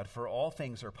with God, for all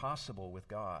things are possible with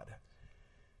God."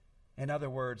 In other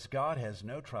words, God has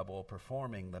no trouble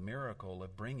performing the miracle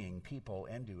of bringing people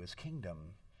into his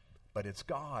kingdom, but it's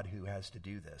God who has to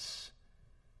do this.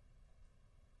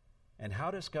 And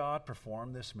how does God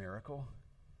perform this miracle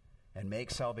and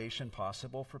make salvation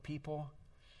possible for people?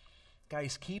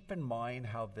 Guys, keep in mind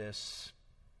how this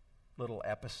little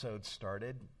episode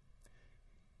started.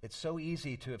 It's so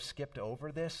easy to have skipped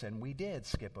over this, and we did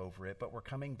skip over it, but we're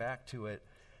coming back to it.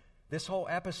 This whole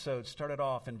episode started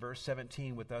off in verse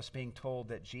 17 with us being told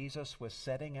that Jesus was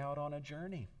setting out on a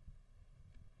journey.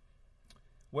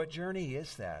 What journey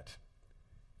is that?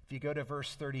 If you go to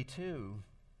verse 32,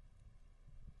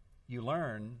 you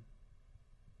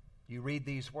read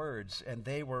these words, "And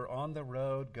they were on the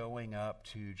road going up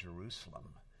to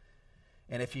Jerusalem."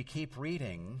 And if you keep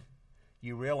reading,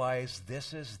 you realize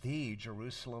this is the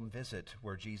Jerusalem visit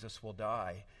where Jesus will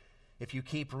die. If you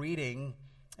keep reading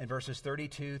in verses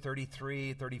 32,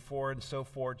 33, 34, and so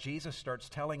forth, Jesus starts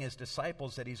telling his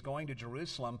disciples that he's going to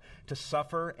Jerusalem to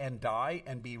suffer and die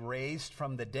and be raised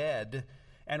from the dead.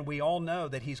 And we all know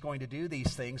that he's going to do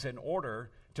these things in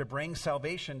order to bring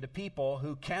salvation to people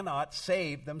who cannot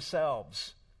save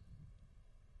themselves.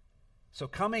 So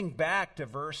coming back to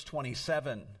verse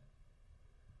 27,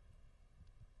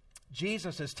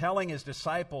 Jesus is telling his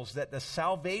disciples that the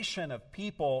salvation of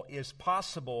people is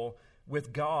possible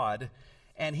with God,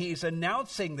 and he's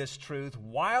announcing this truth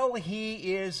while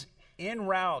he is en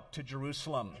route to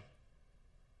Jerusalem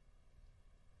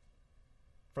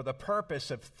for the purpose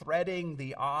of threading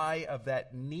the eye of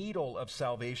that needle of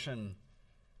salvation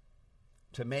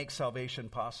to make salvation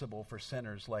possible for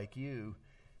sinners like you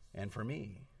and for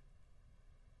me.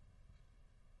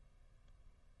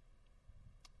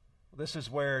 This is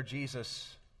where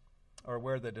Jesus, or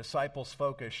where the disciples'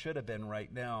 focus should have been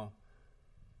right now,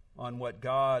 on what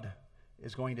God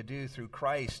is going to do through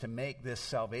Christ to make this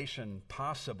salvation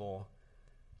possible.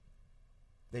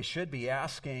 They should be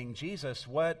asking Jesus,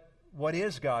 what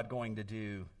is God going to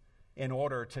do in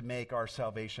order to make our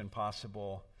salvation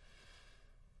possible?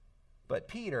 But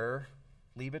Peter,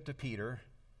 leave it to Peter,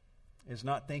 is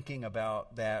not thinking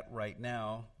about that right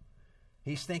now.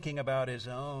 He's thinking about his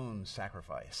own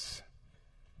sacrifice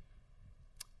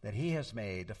that he has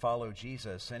made to follow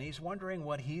Jesus, and he's wondering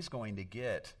what he's going to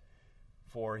get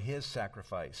for his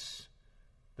sacrifice.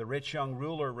 The rich young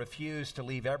ruler refused to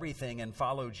leave everything and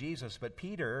follow Jesus, but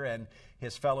Peter and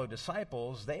his fellow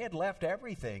disciples, they had left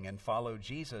everything and followed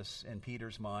Jesus in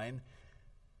Peter's mind.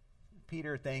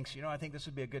 Peter thinks, I think this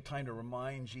would be a good time to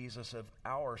remind Jesus of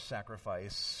our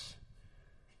sacrifice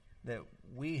that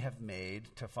we have made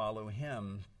to follow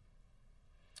him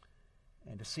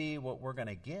and to see what we're going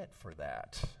to get for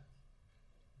that.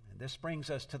 And this brings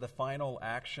us to the final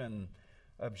action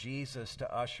of Jesus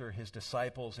to usher his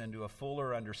disciples into a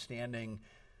fuller understanding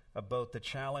of both the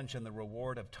challenge and the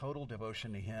reward of total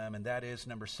devotion to him. And that is,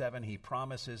 number 7, he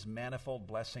promises manifold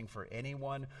blessing for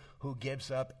anyone who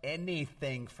gives up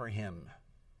anything for him.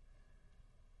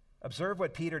 Observe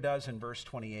what Peter does in verse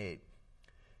 28.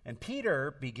 And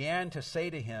Peter began to say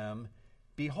to him,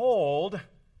 "Behold,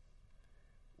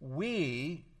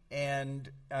 we," and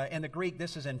in the Greek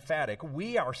this is emphatic,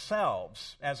 "we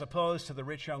ourselves," as opposed to the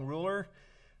rich young ruler,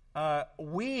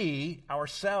 "we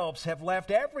ourselves have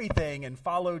left everything and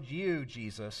followed you,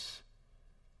 Jesus."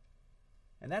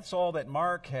 And that's all that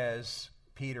Mark has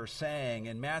Peter saying.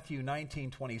 In Matthew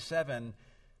 19:27,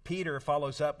 Peter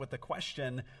follows up with the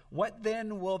question, "What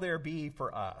then will there be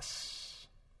for us?"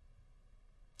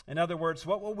 In other words,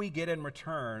 what will we get in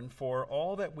return for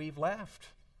all that we've left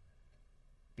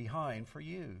behind for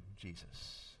you,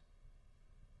 Jesus?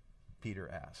 Peter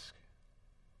asked.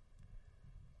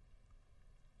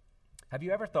 Have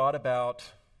you ever thought about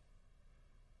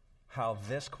how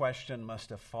this question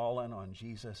must have fallen on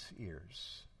Jesus'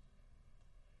 ears?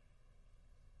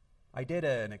 I did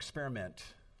an experiment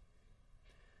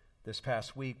this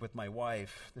past week with my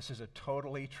wife. This is a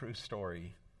totally true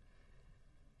story.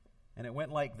 And it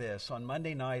went like this. On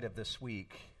Monday night of this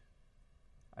week,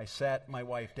 I sat my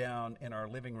wife down in our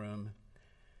living room,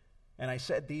 and I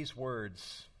said these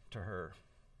words to her.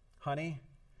 "Honey,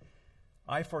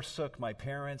 I forsook my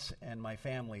parents and my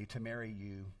family to marry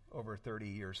you over 30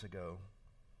 years ago.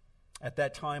 At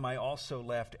that time, I also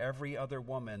left every other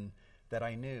woman that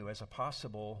I knew as a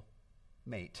possible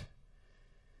mate.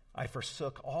 I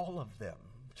forsook all of them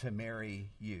to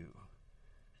marry you.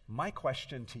 My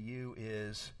question to you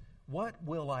is, what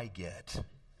will I get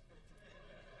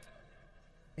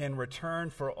in return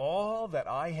for all that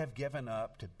I have given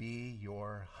up to be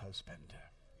your husband?"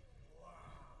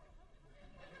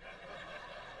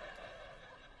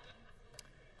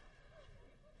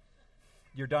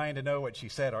 You're dying to know what she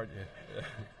said, aren't you?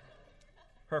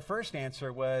 Her first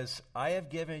answer was, "I have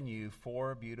given you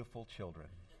 4 beautiful children."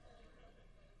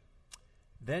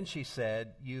 Then she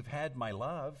said, "You've had my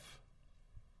love."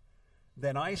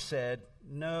 Then I said,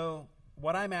 "No,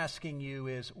 what I'm asking you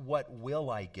is, what will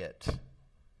I get?"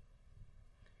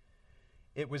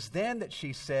 It was then that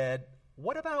she said,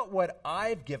 "What about what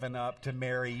I've given up to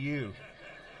marry you?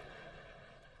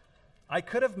 I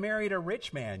could have married a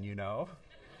rich man, you know."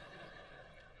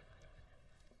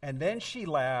 And then she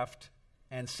laughed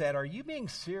and said, "Are you being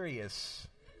serious?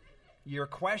 Your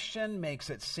question makes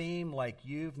it seem like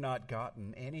you've not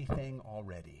gotten anything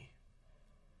already."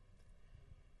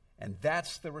 And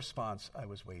that's the response I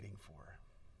was waiting for.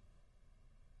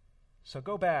 So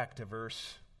go back to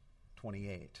verse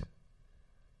 28.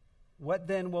 "What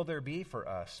then will there be for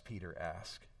us?" Peter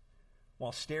asked,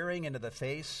 while staring into the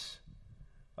face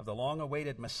of the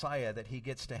long-awaited Messiah that he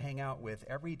gets to hang out with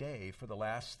every day for the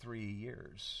last 3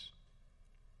 years.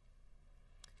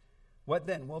 "What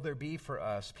then will there be for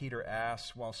us?" Peter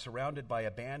asks, while surrounded by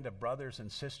a band of brothers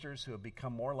and sisters who have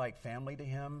become more like family to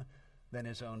him than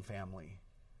his own family.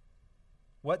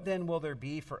 "What then will there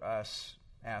be for us?"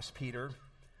 asked Peter,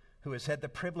 who has had the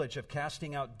privilege of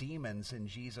casting out demons in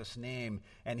Jesus' name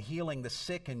and healing the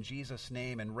sick in Jesus'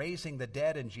 name and raising the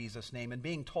dead in Jesus' name and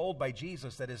being told by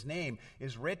Jesus that his name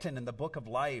is written in the book of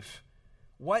life.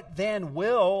 "What then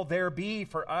will there be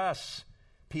for us?"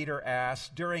 Peter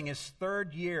asked, during his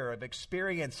 3rd year of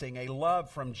experiencing a love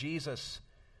from Jesus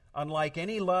unlike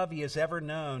any love he has ever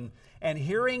known, and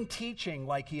hearing teaching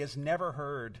like he has never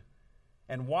heard,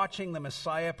 and watching the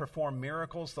Messiah perform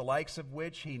miracles the likes of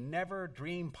which he never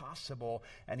dreamed possible.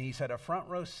 And he's had a front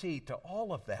row seat to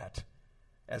all of that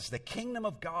as the kingdom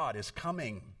of God is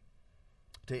coming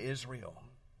to Israel.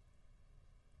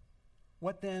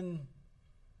 What then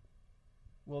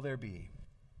will there be?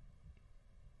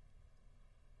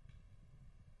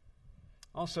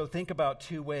 Also, think about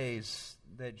 2 ways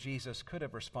that Jesus could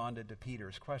have responded to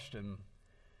Peter's question.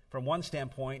 From one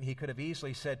standpoint, he could have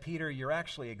easily said, "Peter, you're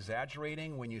actually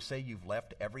exaggerating when you say you've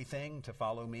left everything to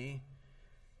follow me.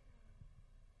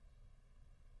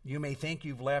 You may think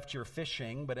you've left your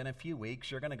fishing, but in a few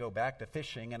weeks you're going to go back to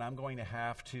fishing, and I'm going to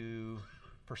have to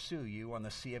pursue you on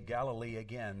the Sea of Galilee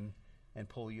again and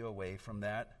pull you away from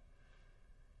that."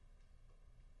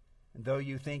 And though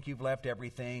you think you've left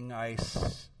everything, I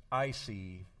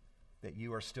see that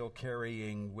you are still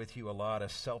carrying with you a lot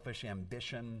of selfish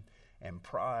ambition and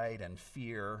pride and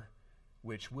fear,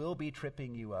 which will be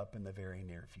tripping you up in the very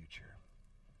near future.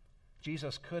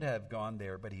 Jesus could have gone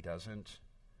there, but he doesn't.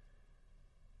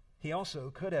 He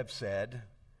also could have said,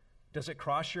 does it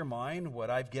cross your mind what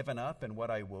I've given up and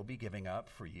what I will be giving up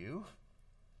for you?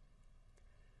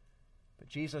 But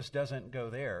Jesus doesn't go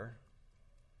there,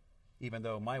 even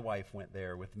though my wife went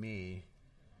there with me.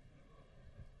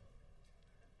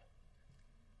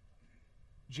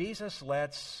 Jesus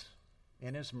lets,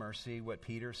 in his mercy, what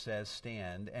Peter says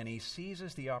stand, and he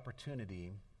seizes the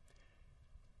opportunity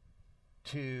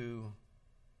to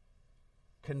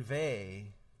convey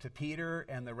to Peter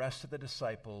and the rest of the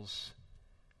disciples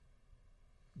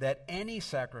that any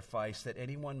sacrifice that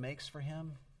anyone makes for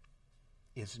him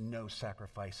is no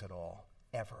sacrifice at all,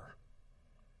 ever.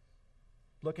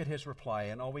 Look at his reply,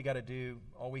 and all we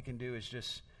can do is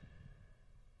just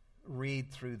read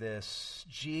through this.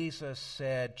 Jesus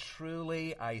said,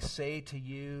 truly I say to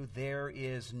you, there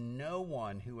is no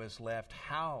one who has left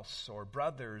house or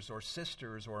brothers or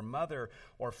sisters or mother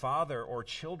or father or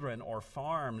children or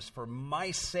farms for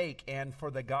my sake and for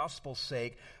the gospel's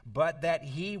sake, but that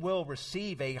he will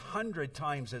receive 100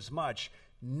 times as much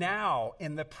now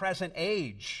in the present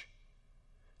age.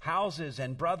 Houses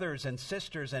and brothers and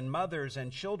sisters and mothers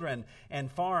and children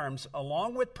and farms,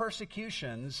 along with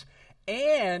persecutions,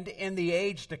 and in the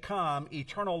age to come,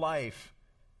 eternal life,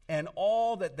 and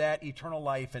all that eternal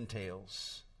life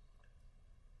entails.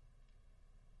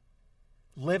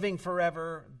 Living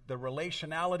forever, the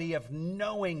relationality of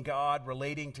knowing God,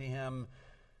 relating to him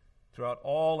throughout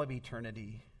all of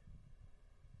eternity.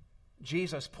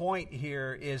 Jesus' point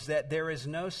here is that there is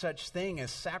no such thing as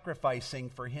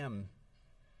sacrificing for him.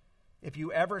 If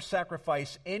you ever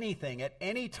sacrifice anything at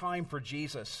any time for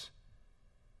Jesus,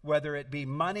 whether it be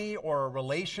money or a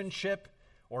relationship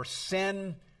or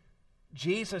sin,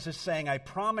 Jesus is saying, I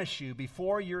promise you,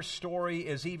 before your story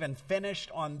is even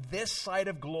finished on this side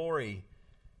of glory,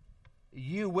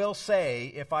 you will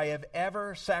say, if I have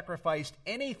ever sacrificed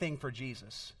anything for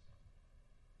Jesus,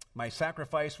 my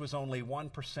sacrifice was only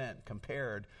 1%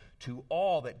 compared to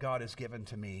all that God has given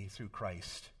to me through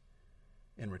Christ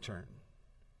in return.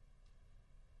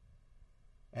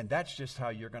 And that's just how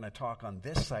you're going to talk on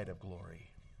this side of glory.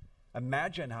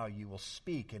 Imagine how you will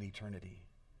speak in eternity.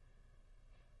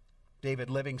 David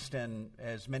Livingstone,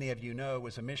 as many of you know,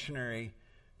 was a missionary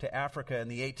to Africa in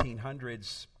the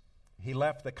 1800s. He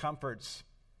left the comforts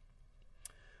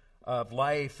of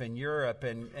life in Europe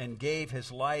and gave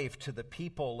his life to the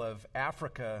people of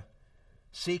Africa,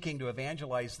 seeking to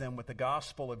evangelize them with the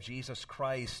gospel of Jesus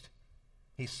Christ.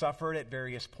 He suffered at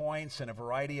various points in a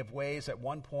variety of ways, at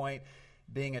one point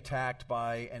being attacked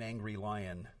by an angry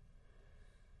lion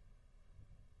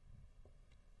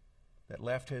that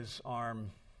left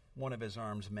one of his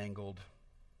arms mangled.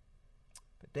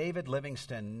 But David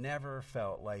Livingstone never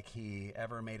felt like he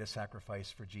ever made a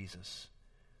sacrifice for Jesus.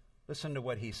 Listen to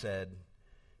what he said.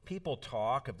 People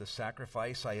talk of the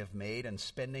sacrifice I have made in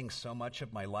spending so much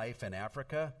of my life in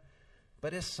Africa,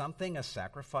 but is something a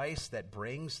sacrifice that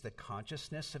brings the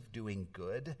consciousness of doing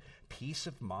good, peace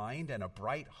of mind, and a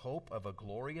bright hope of a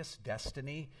glorious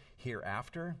destiny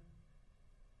hereafter?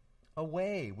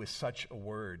 Away with such a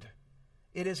word.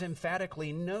 It is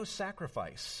emphatically no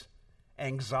sacrifice.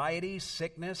 Anxiety,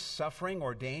 sickness, suffering,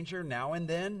 or danger now and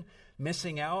then,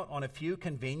 missing out on a few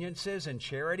conveniences and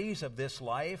charities of this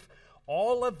life,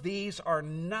 all of these are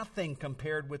nothing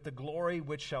compared with the glory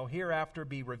which shall hereafter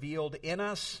be revealed in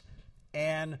us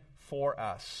and for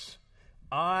us.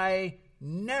 I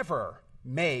never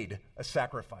made a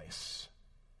sacrifice.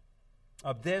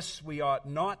 Of this we ought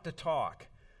not to talk,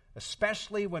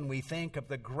 especially when we think of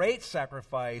the great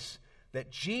sacrifice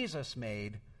that Jesus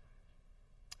made,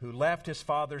 who left his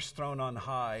Father's throne on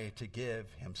high to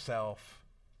give himself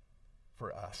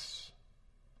for us.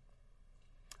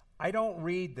 I don't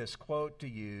read this quote to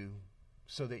you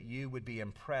so that you would be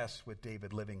impressed with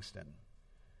David Livingstone.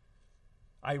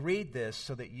 I read this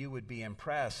so that you would be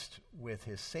impressed with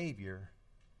his Savior,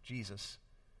 Jesus.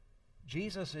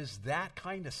 Jesus is that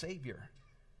kind of Savior,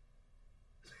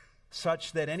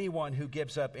 such that anyone who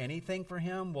gives up anything for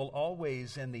him will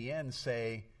always, in the end,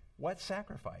 say, what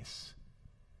sacrifice?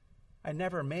 I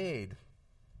never made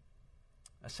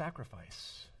a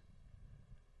sacrifice.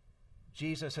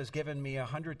 Jesus has given me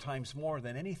 100 times more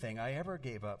than anything I ever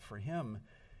gave up for him.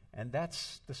 And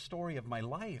that's the story of my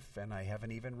life, and I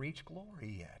haven't even reached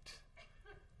glory yet.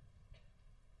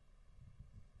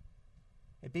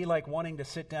 It'd be like wanting to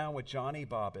sit down with Johnny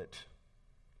Bobbitt,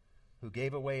 who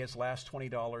gave away his last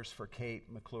 $20 for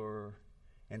Kate McClure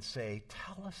and say,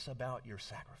 tell us about your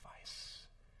sacrifice,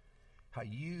 how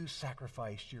you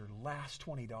sacrificed your last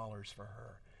 $20 for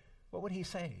her, what would he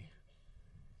say?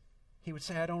 He would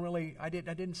say, I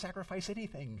didn't sacrifice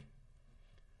anything.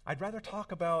 I'd rather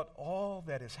talk about all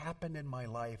that has happened in my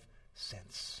life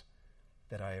since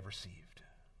that I have received.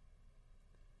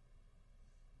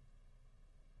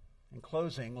 In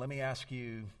closing, let me ask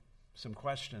you some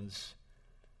questions.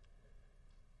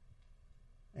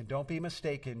 And don't be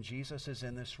mistaken, Jesus is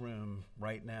in this room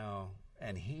right now,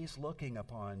 and he's looking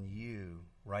upon you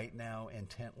right now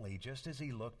intently, just as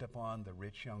he looked upon the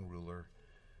rich young ruler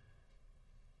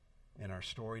in our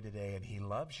story today, and he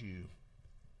loves you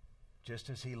just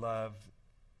as he loved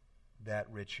that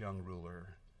rich young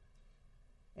ruler.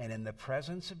 And in the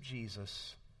presence of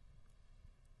Jesus,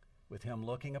 with him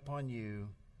looking upon you,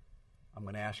 I'm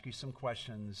going to ask you some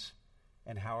questions,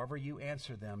 and however you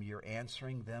answer them, you're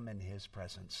answering them in his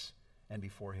presence and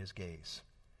before his gaze.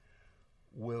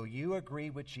 Will you agree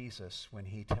with Jesus when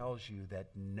he tells you that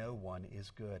no one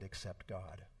is good except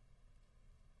God?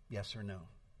 Yes or no?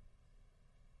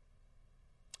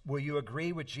 Will you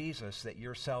agree with Jesus that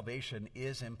your salvation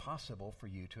is impossible for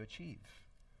you to achieve?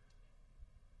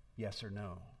 Yes or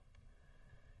no?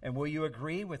 And will you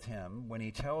agree with him when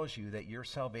he tells you that your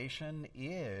salvation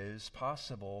is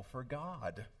possible for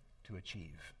God to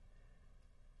achieve?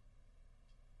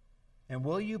 And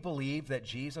will you believe that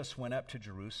Jesus went up to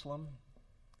Jerusalem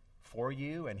for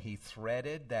you and he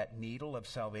threaded that needle of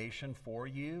salvation for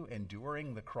you,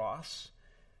 enduring the cross,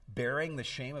 bearing the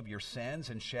shame of your sins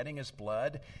and shedding his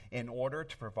blood in order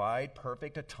to provide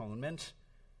perfect atonement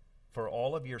for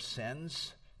all of your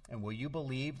sins? And will you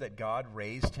believe that God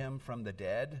raised him from the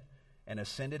dead and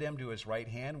ascended him to his right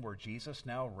hand, where Jesus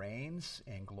now reigns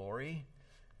in glory,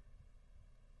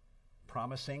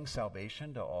 promising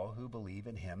salvation to all who believe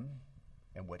in him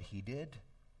and what he did?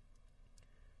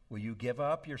 Will you give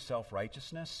up your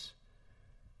self-righteousness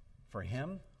for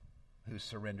him who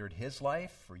surrendered his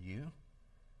life for you?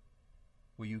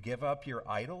 Will you give up your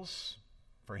idols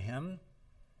for him?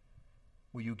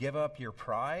 Will you give up your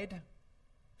pride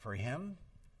for him?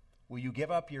 Will you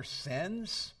give up your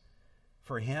sins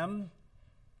for him?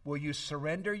 Will you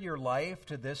surrender your life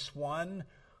to this one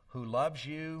who loves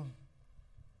you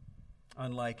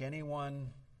unlike anyone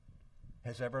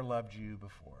has ever loved you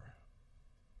before?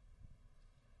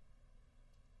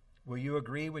 Will you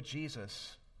agree with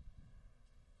Jesus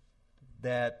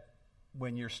that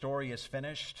when your story is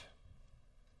finished,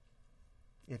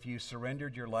 if you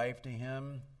surrendered your life to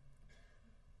him,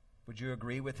 would you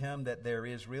agree with him that there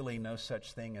is really no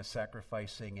such thing as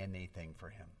sacrificing anything for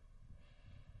him?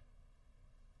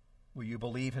 Will you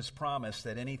believe his promise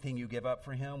that anything you give up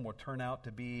for him will turn out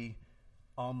to be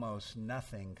almost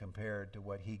nothing compared to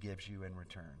what he gives you in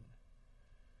return?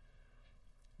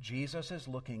 Jesus is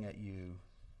looking at you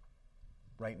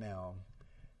right now,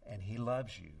 and he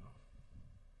loves you.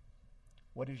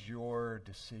 What is your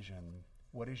decision?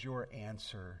 What is your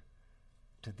answer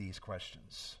to these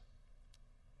questions?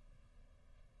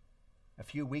 A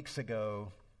few weeks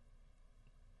ago,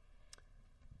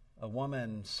 a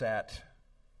woman sat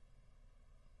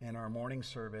in our morning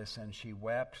service and she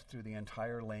wept through the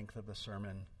entire length of the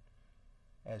sermon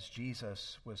as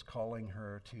Jesus was calling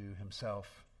her to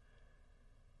himself.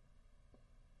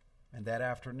 And that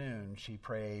afternoon, she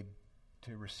prayed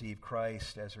to receive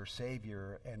Christ as her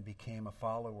Savior and became a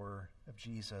follower of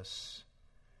Jesus.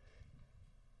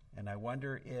 And I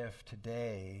wonder if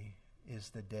today is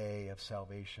the day of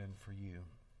salvation for you.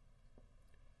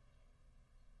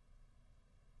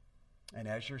 And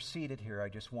as you're seated here, I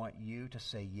just want you to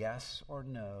say yes or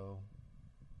no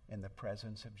in the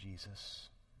presence of Jesus.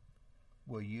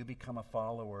 Will you become a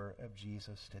follower of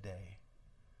Jesus today?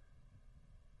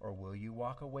 Or will you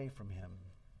walk away from him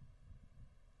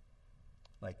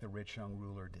like the rich young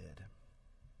ruler did?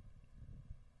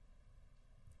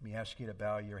 Let me ask you to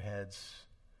bow your heads.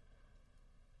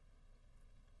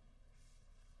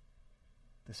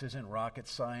 This isn't rocket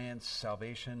science.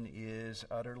 Salvation is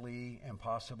utterly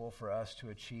impossible for us to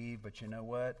achieve, but you know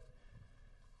what?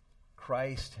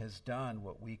 Christ has done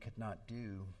what we could not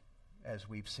do, as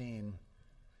we've seen.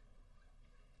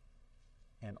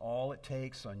 And all it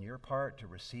takes on your part to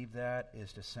receive that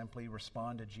is to simply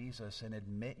respond to Jesus and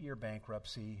admit your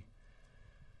bankruptcy.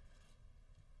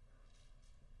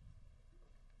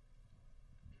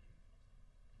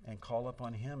 And call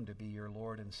upon him to be your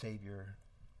Lord and Savior.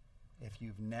 If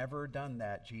you've never done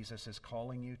that, Jesus is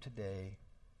calling you today.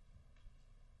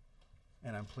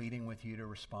 And I'm pleading with you to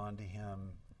respond to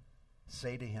him.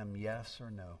 Say to him yes or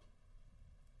no.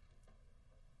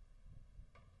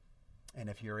 And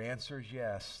if your answer is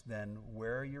yes, then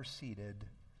where you're seated,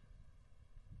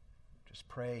 just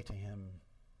pray to him.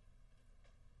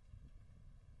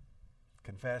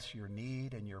 Confess your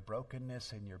need and your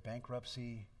brokenness and your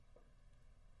bankruptcy,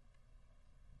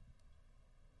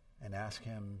 and ask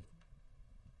him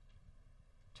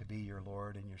to be your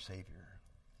Lord and your Savior.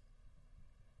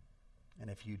 And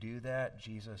if you do that,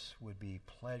 Jesus would be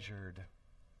pleasured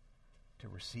to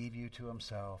receive you to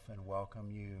himself and welcome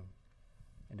you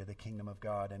into the kingdom of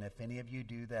God. And if any of you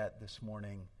do that this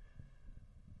morning,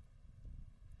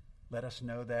 let us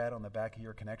know that on the back of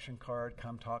your connection card.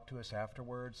 Come talk to us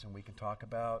afterwards, and we can talk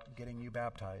about getting you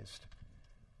baptized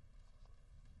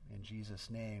in Jesus'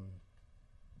 name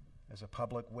as a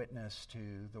public witness to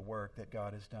the work that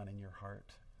God has done in your heart.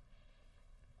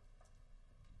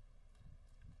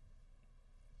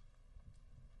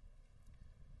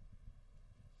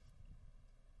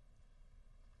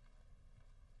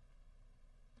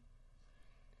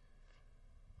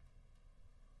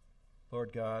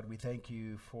 Lord God, we thank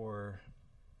you for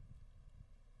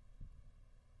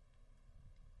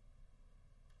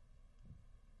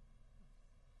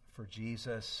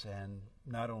Jesus, and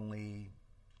not only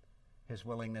his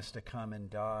willingness to come and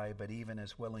die, but even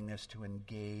his willingness to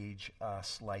engage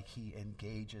us like he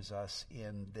engages us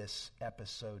in this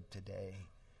episode today.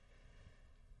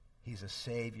 He's a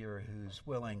Savior who's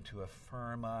willing to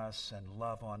affirm us and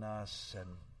love on us, and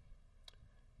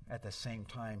at the same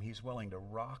time, he's willing to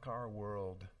rock our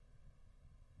world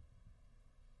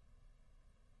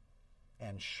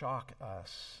and shock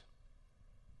us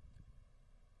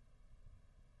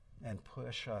and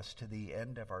push us to the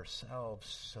end of ourselves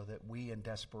so that we in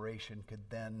desperation could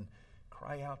then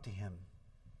cry out to him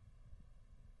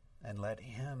and let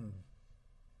him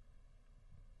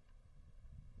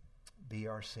be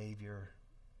our Savior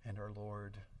and our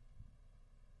Lord.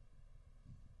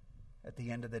 At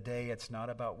the end of the day, it's not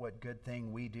about what good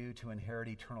thing we do to inherit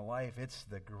eternal life. It's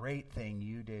the great thing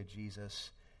you did,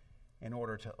 Jesus, in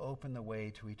order to open the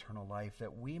way to eternal life,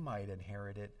 that we might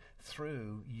inherit it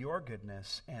through your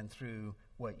goodness and through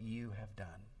what you have done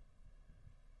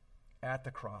at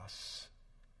the cross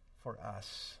for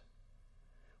us.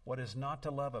 What is not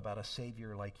to love about a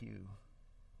Savior like you?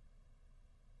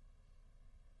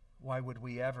 Why would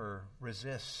we ever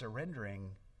resist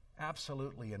surrendering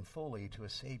absolutely and fully to a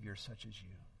Savior such as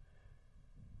you?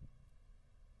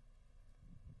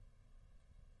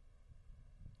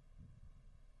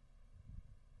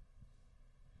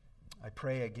 I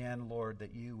pray again, Lord,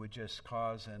 that you would just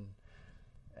cause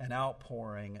an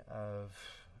outpouring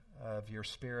of your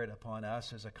Spirit upon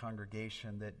us as a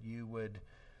congregation, that you would,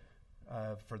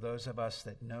 for those of us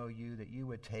that know you, that you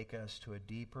would take us to a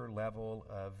deeper level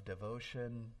of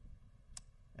devotion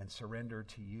and surrender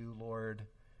to you, Lord,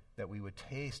 that we would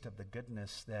taste of the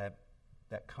goodness that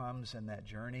comes in that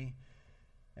journey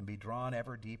and be drawn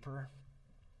ever deeper.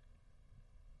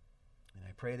 And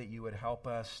I pray that you would help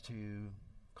us to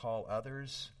call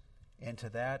others into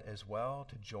that as well,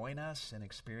 to join us in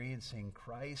experiencing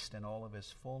Christ in all of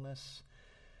his fullness.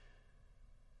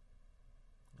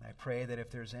 And I pray that if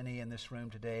there's any in this room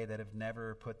today that have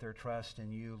never put their trust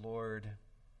in you, Lord,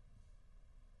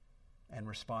 and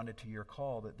responded to your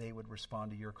call, that they would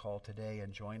respond to your call today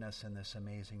and join us in this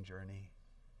amazing journey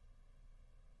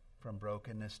from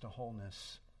brokenness to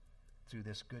wholeness through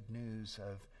this good news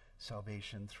of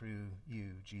salvation through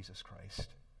you, Jesus Christ.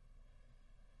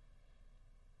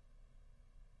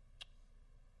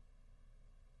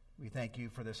 We thank you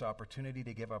for this opportunity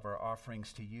to give of our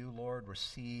offerings to you, Lord.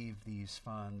 Receive these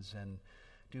funds and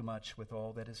do much with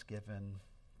all that is given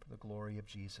for the glory of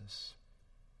Jesus,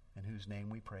 in whose name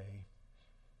we pray.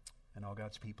 And all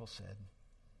God's people said.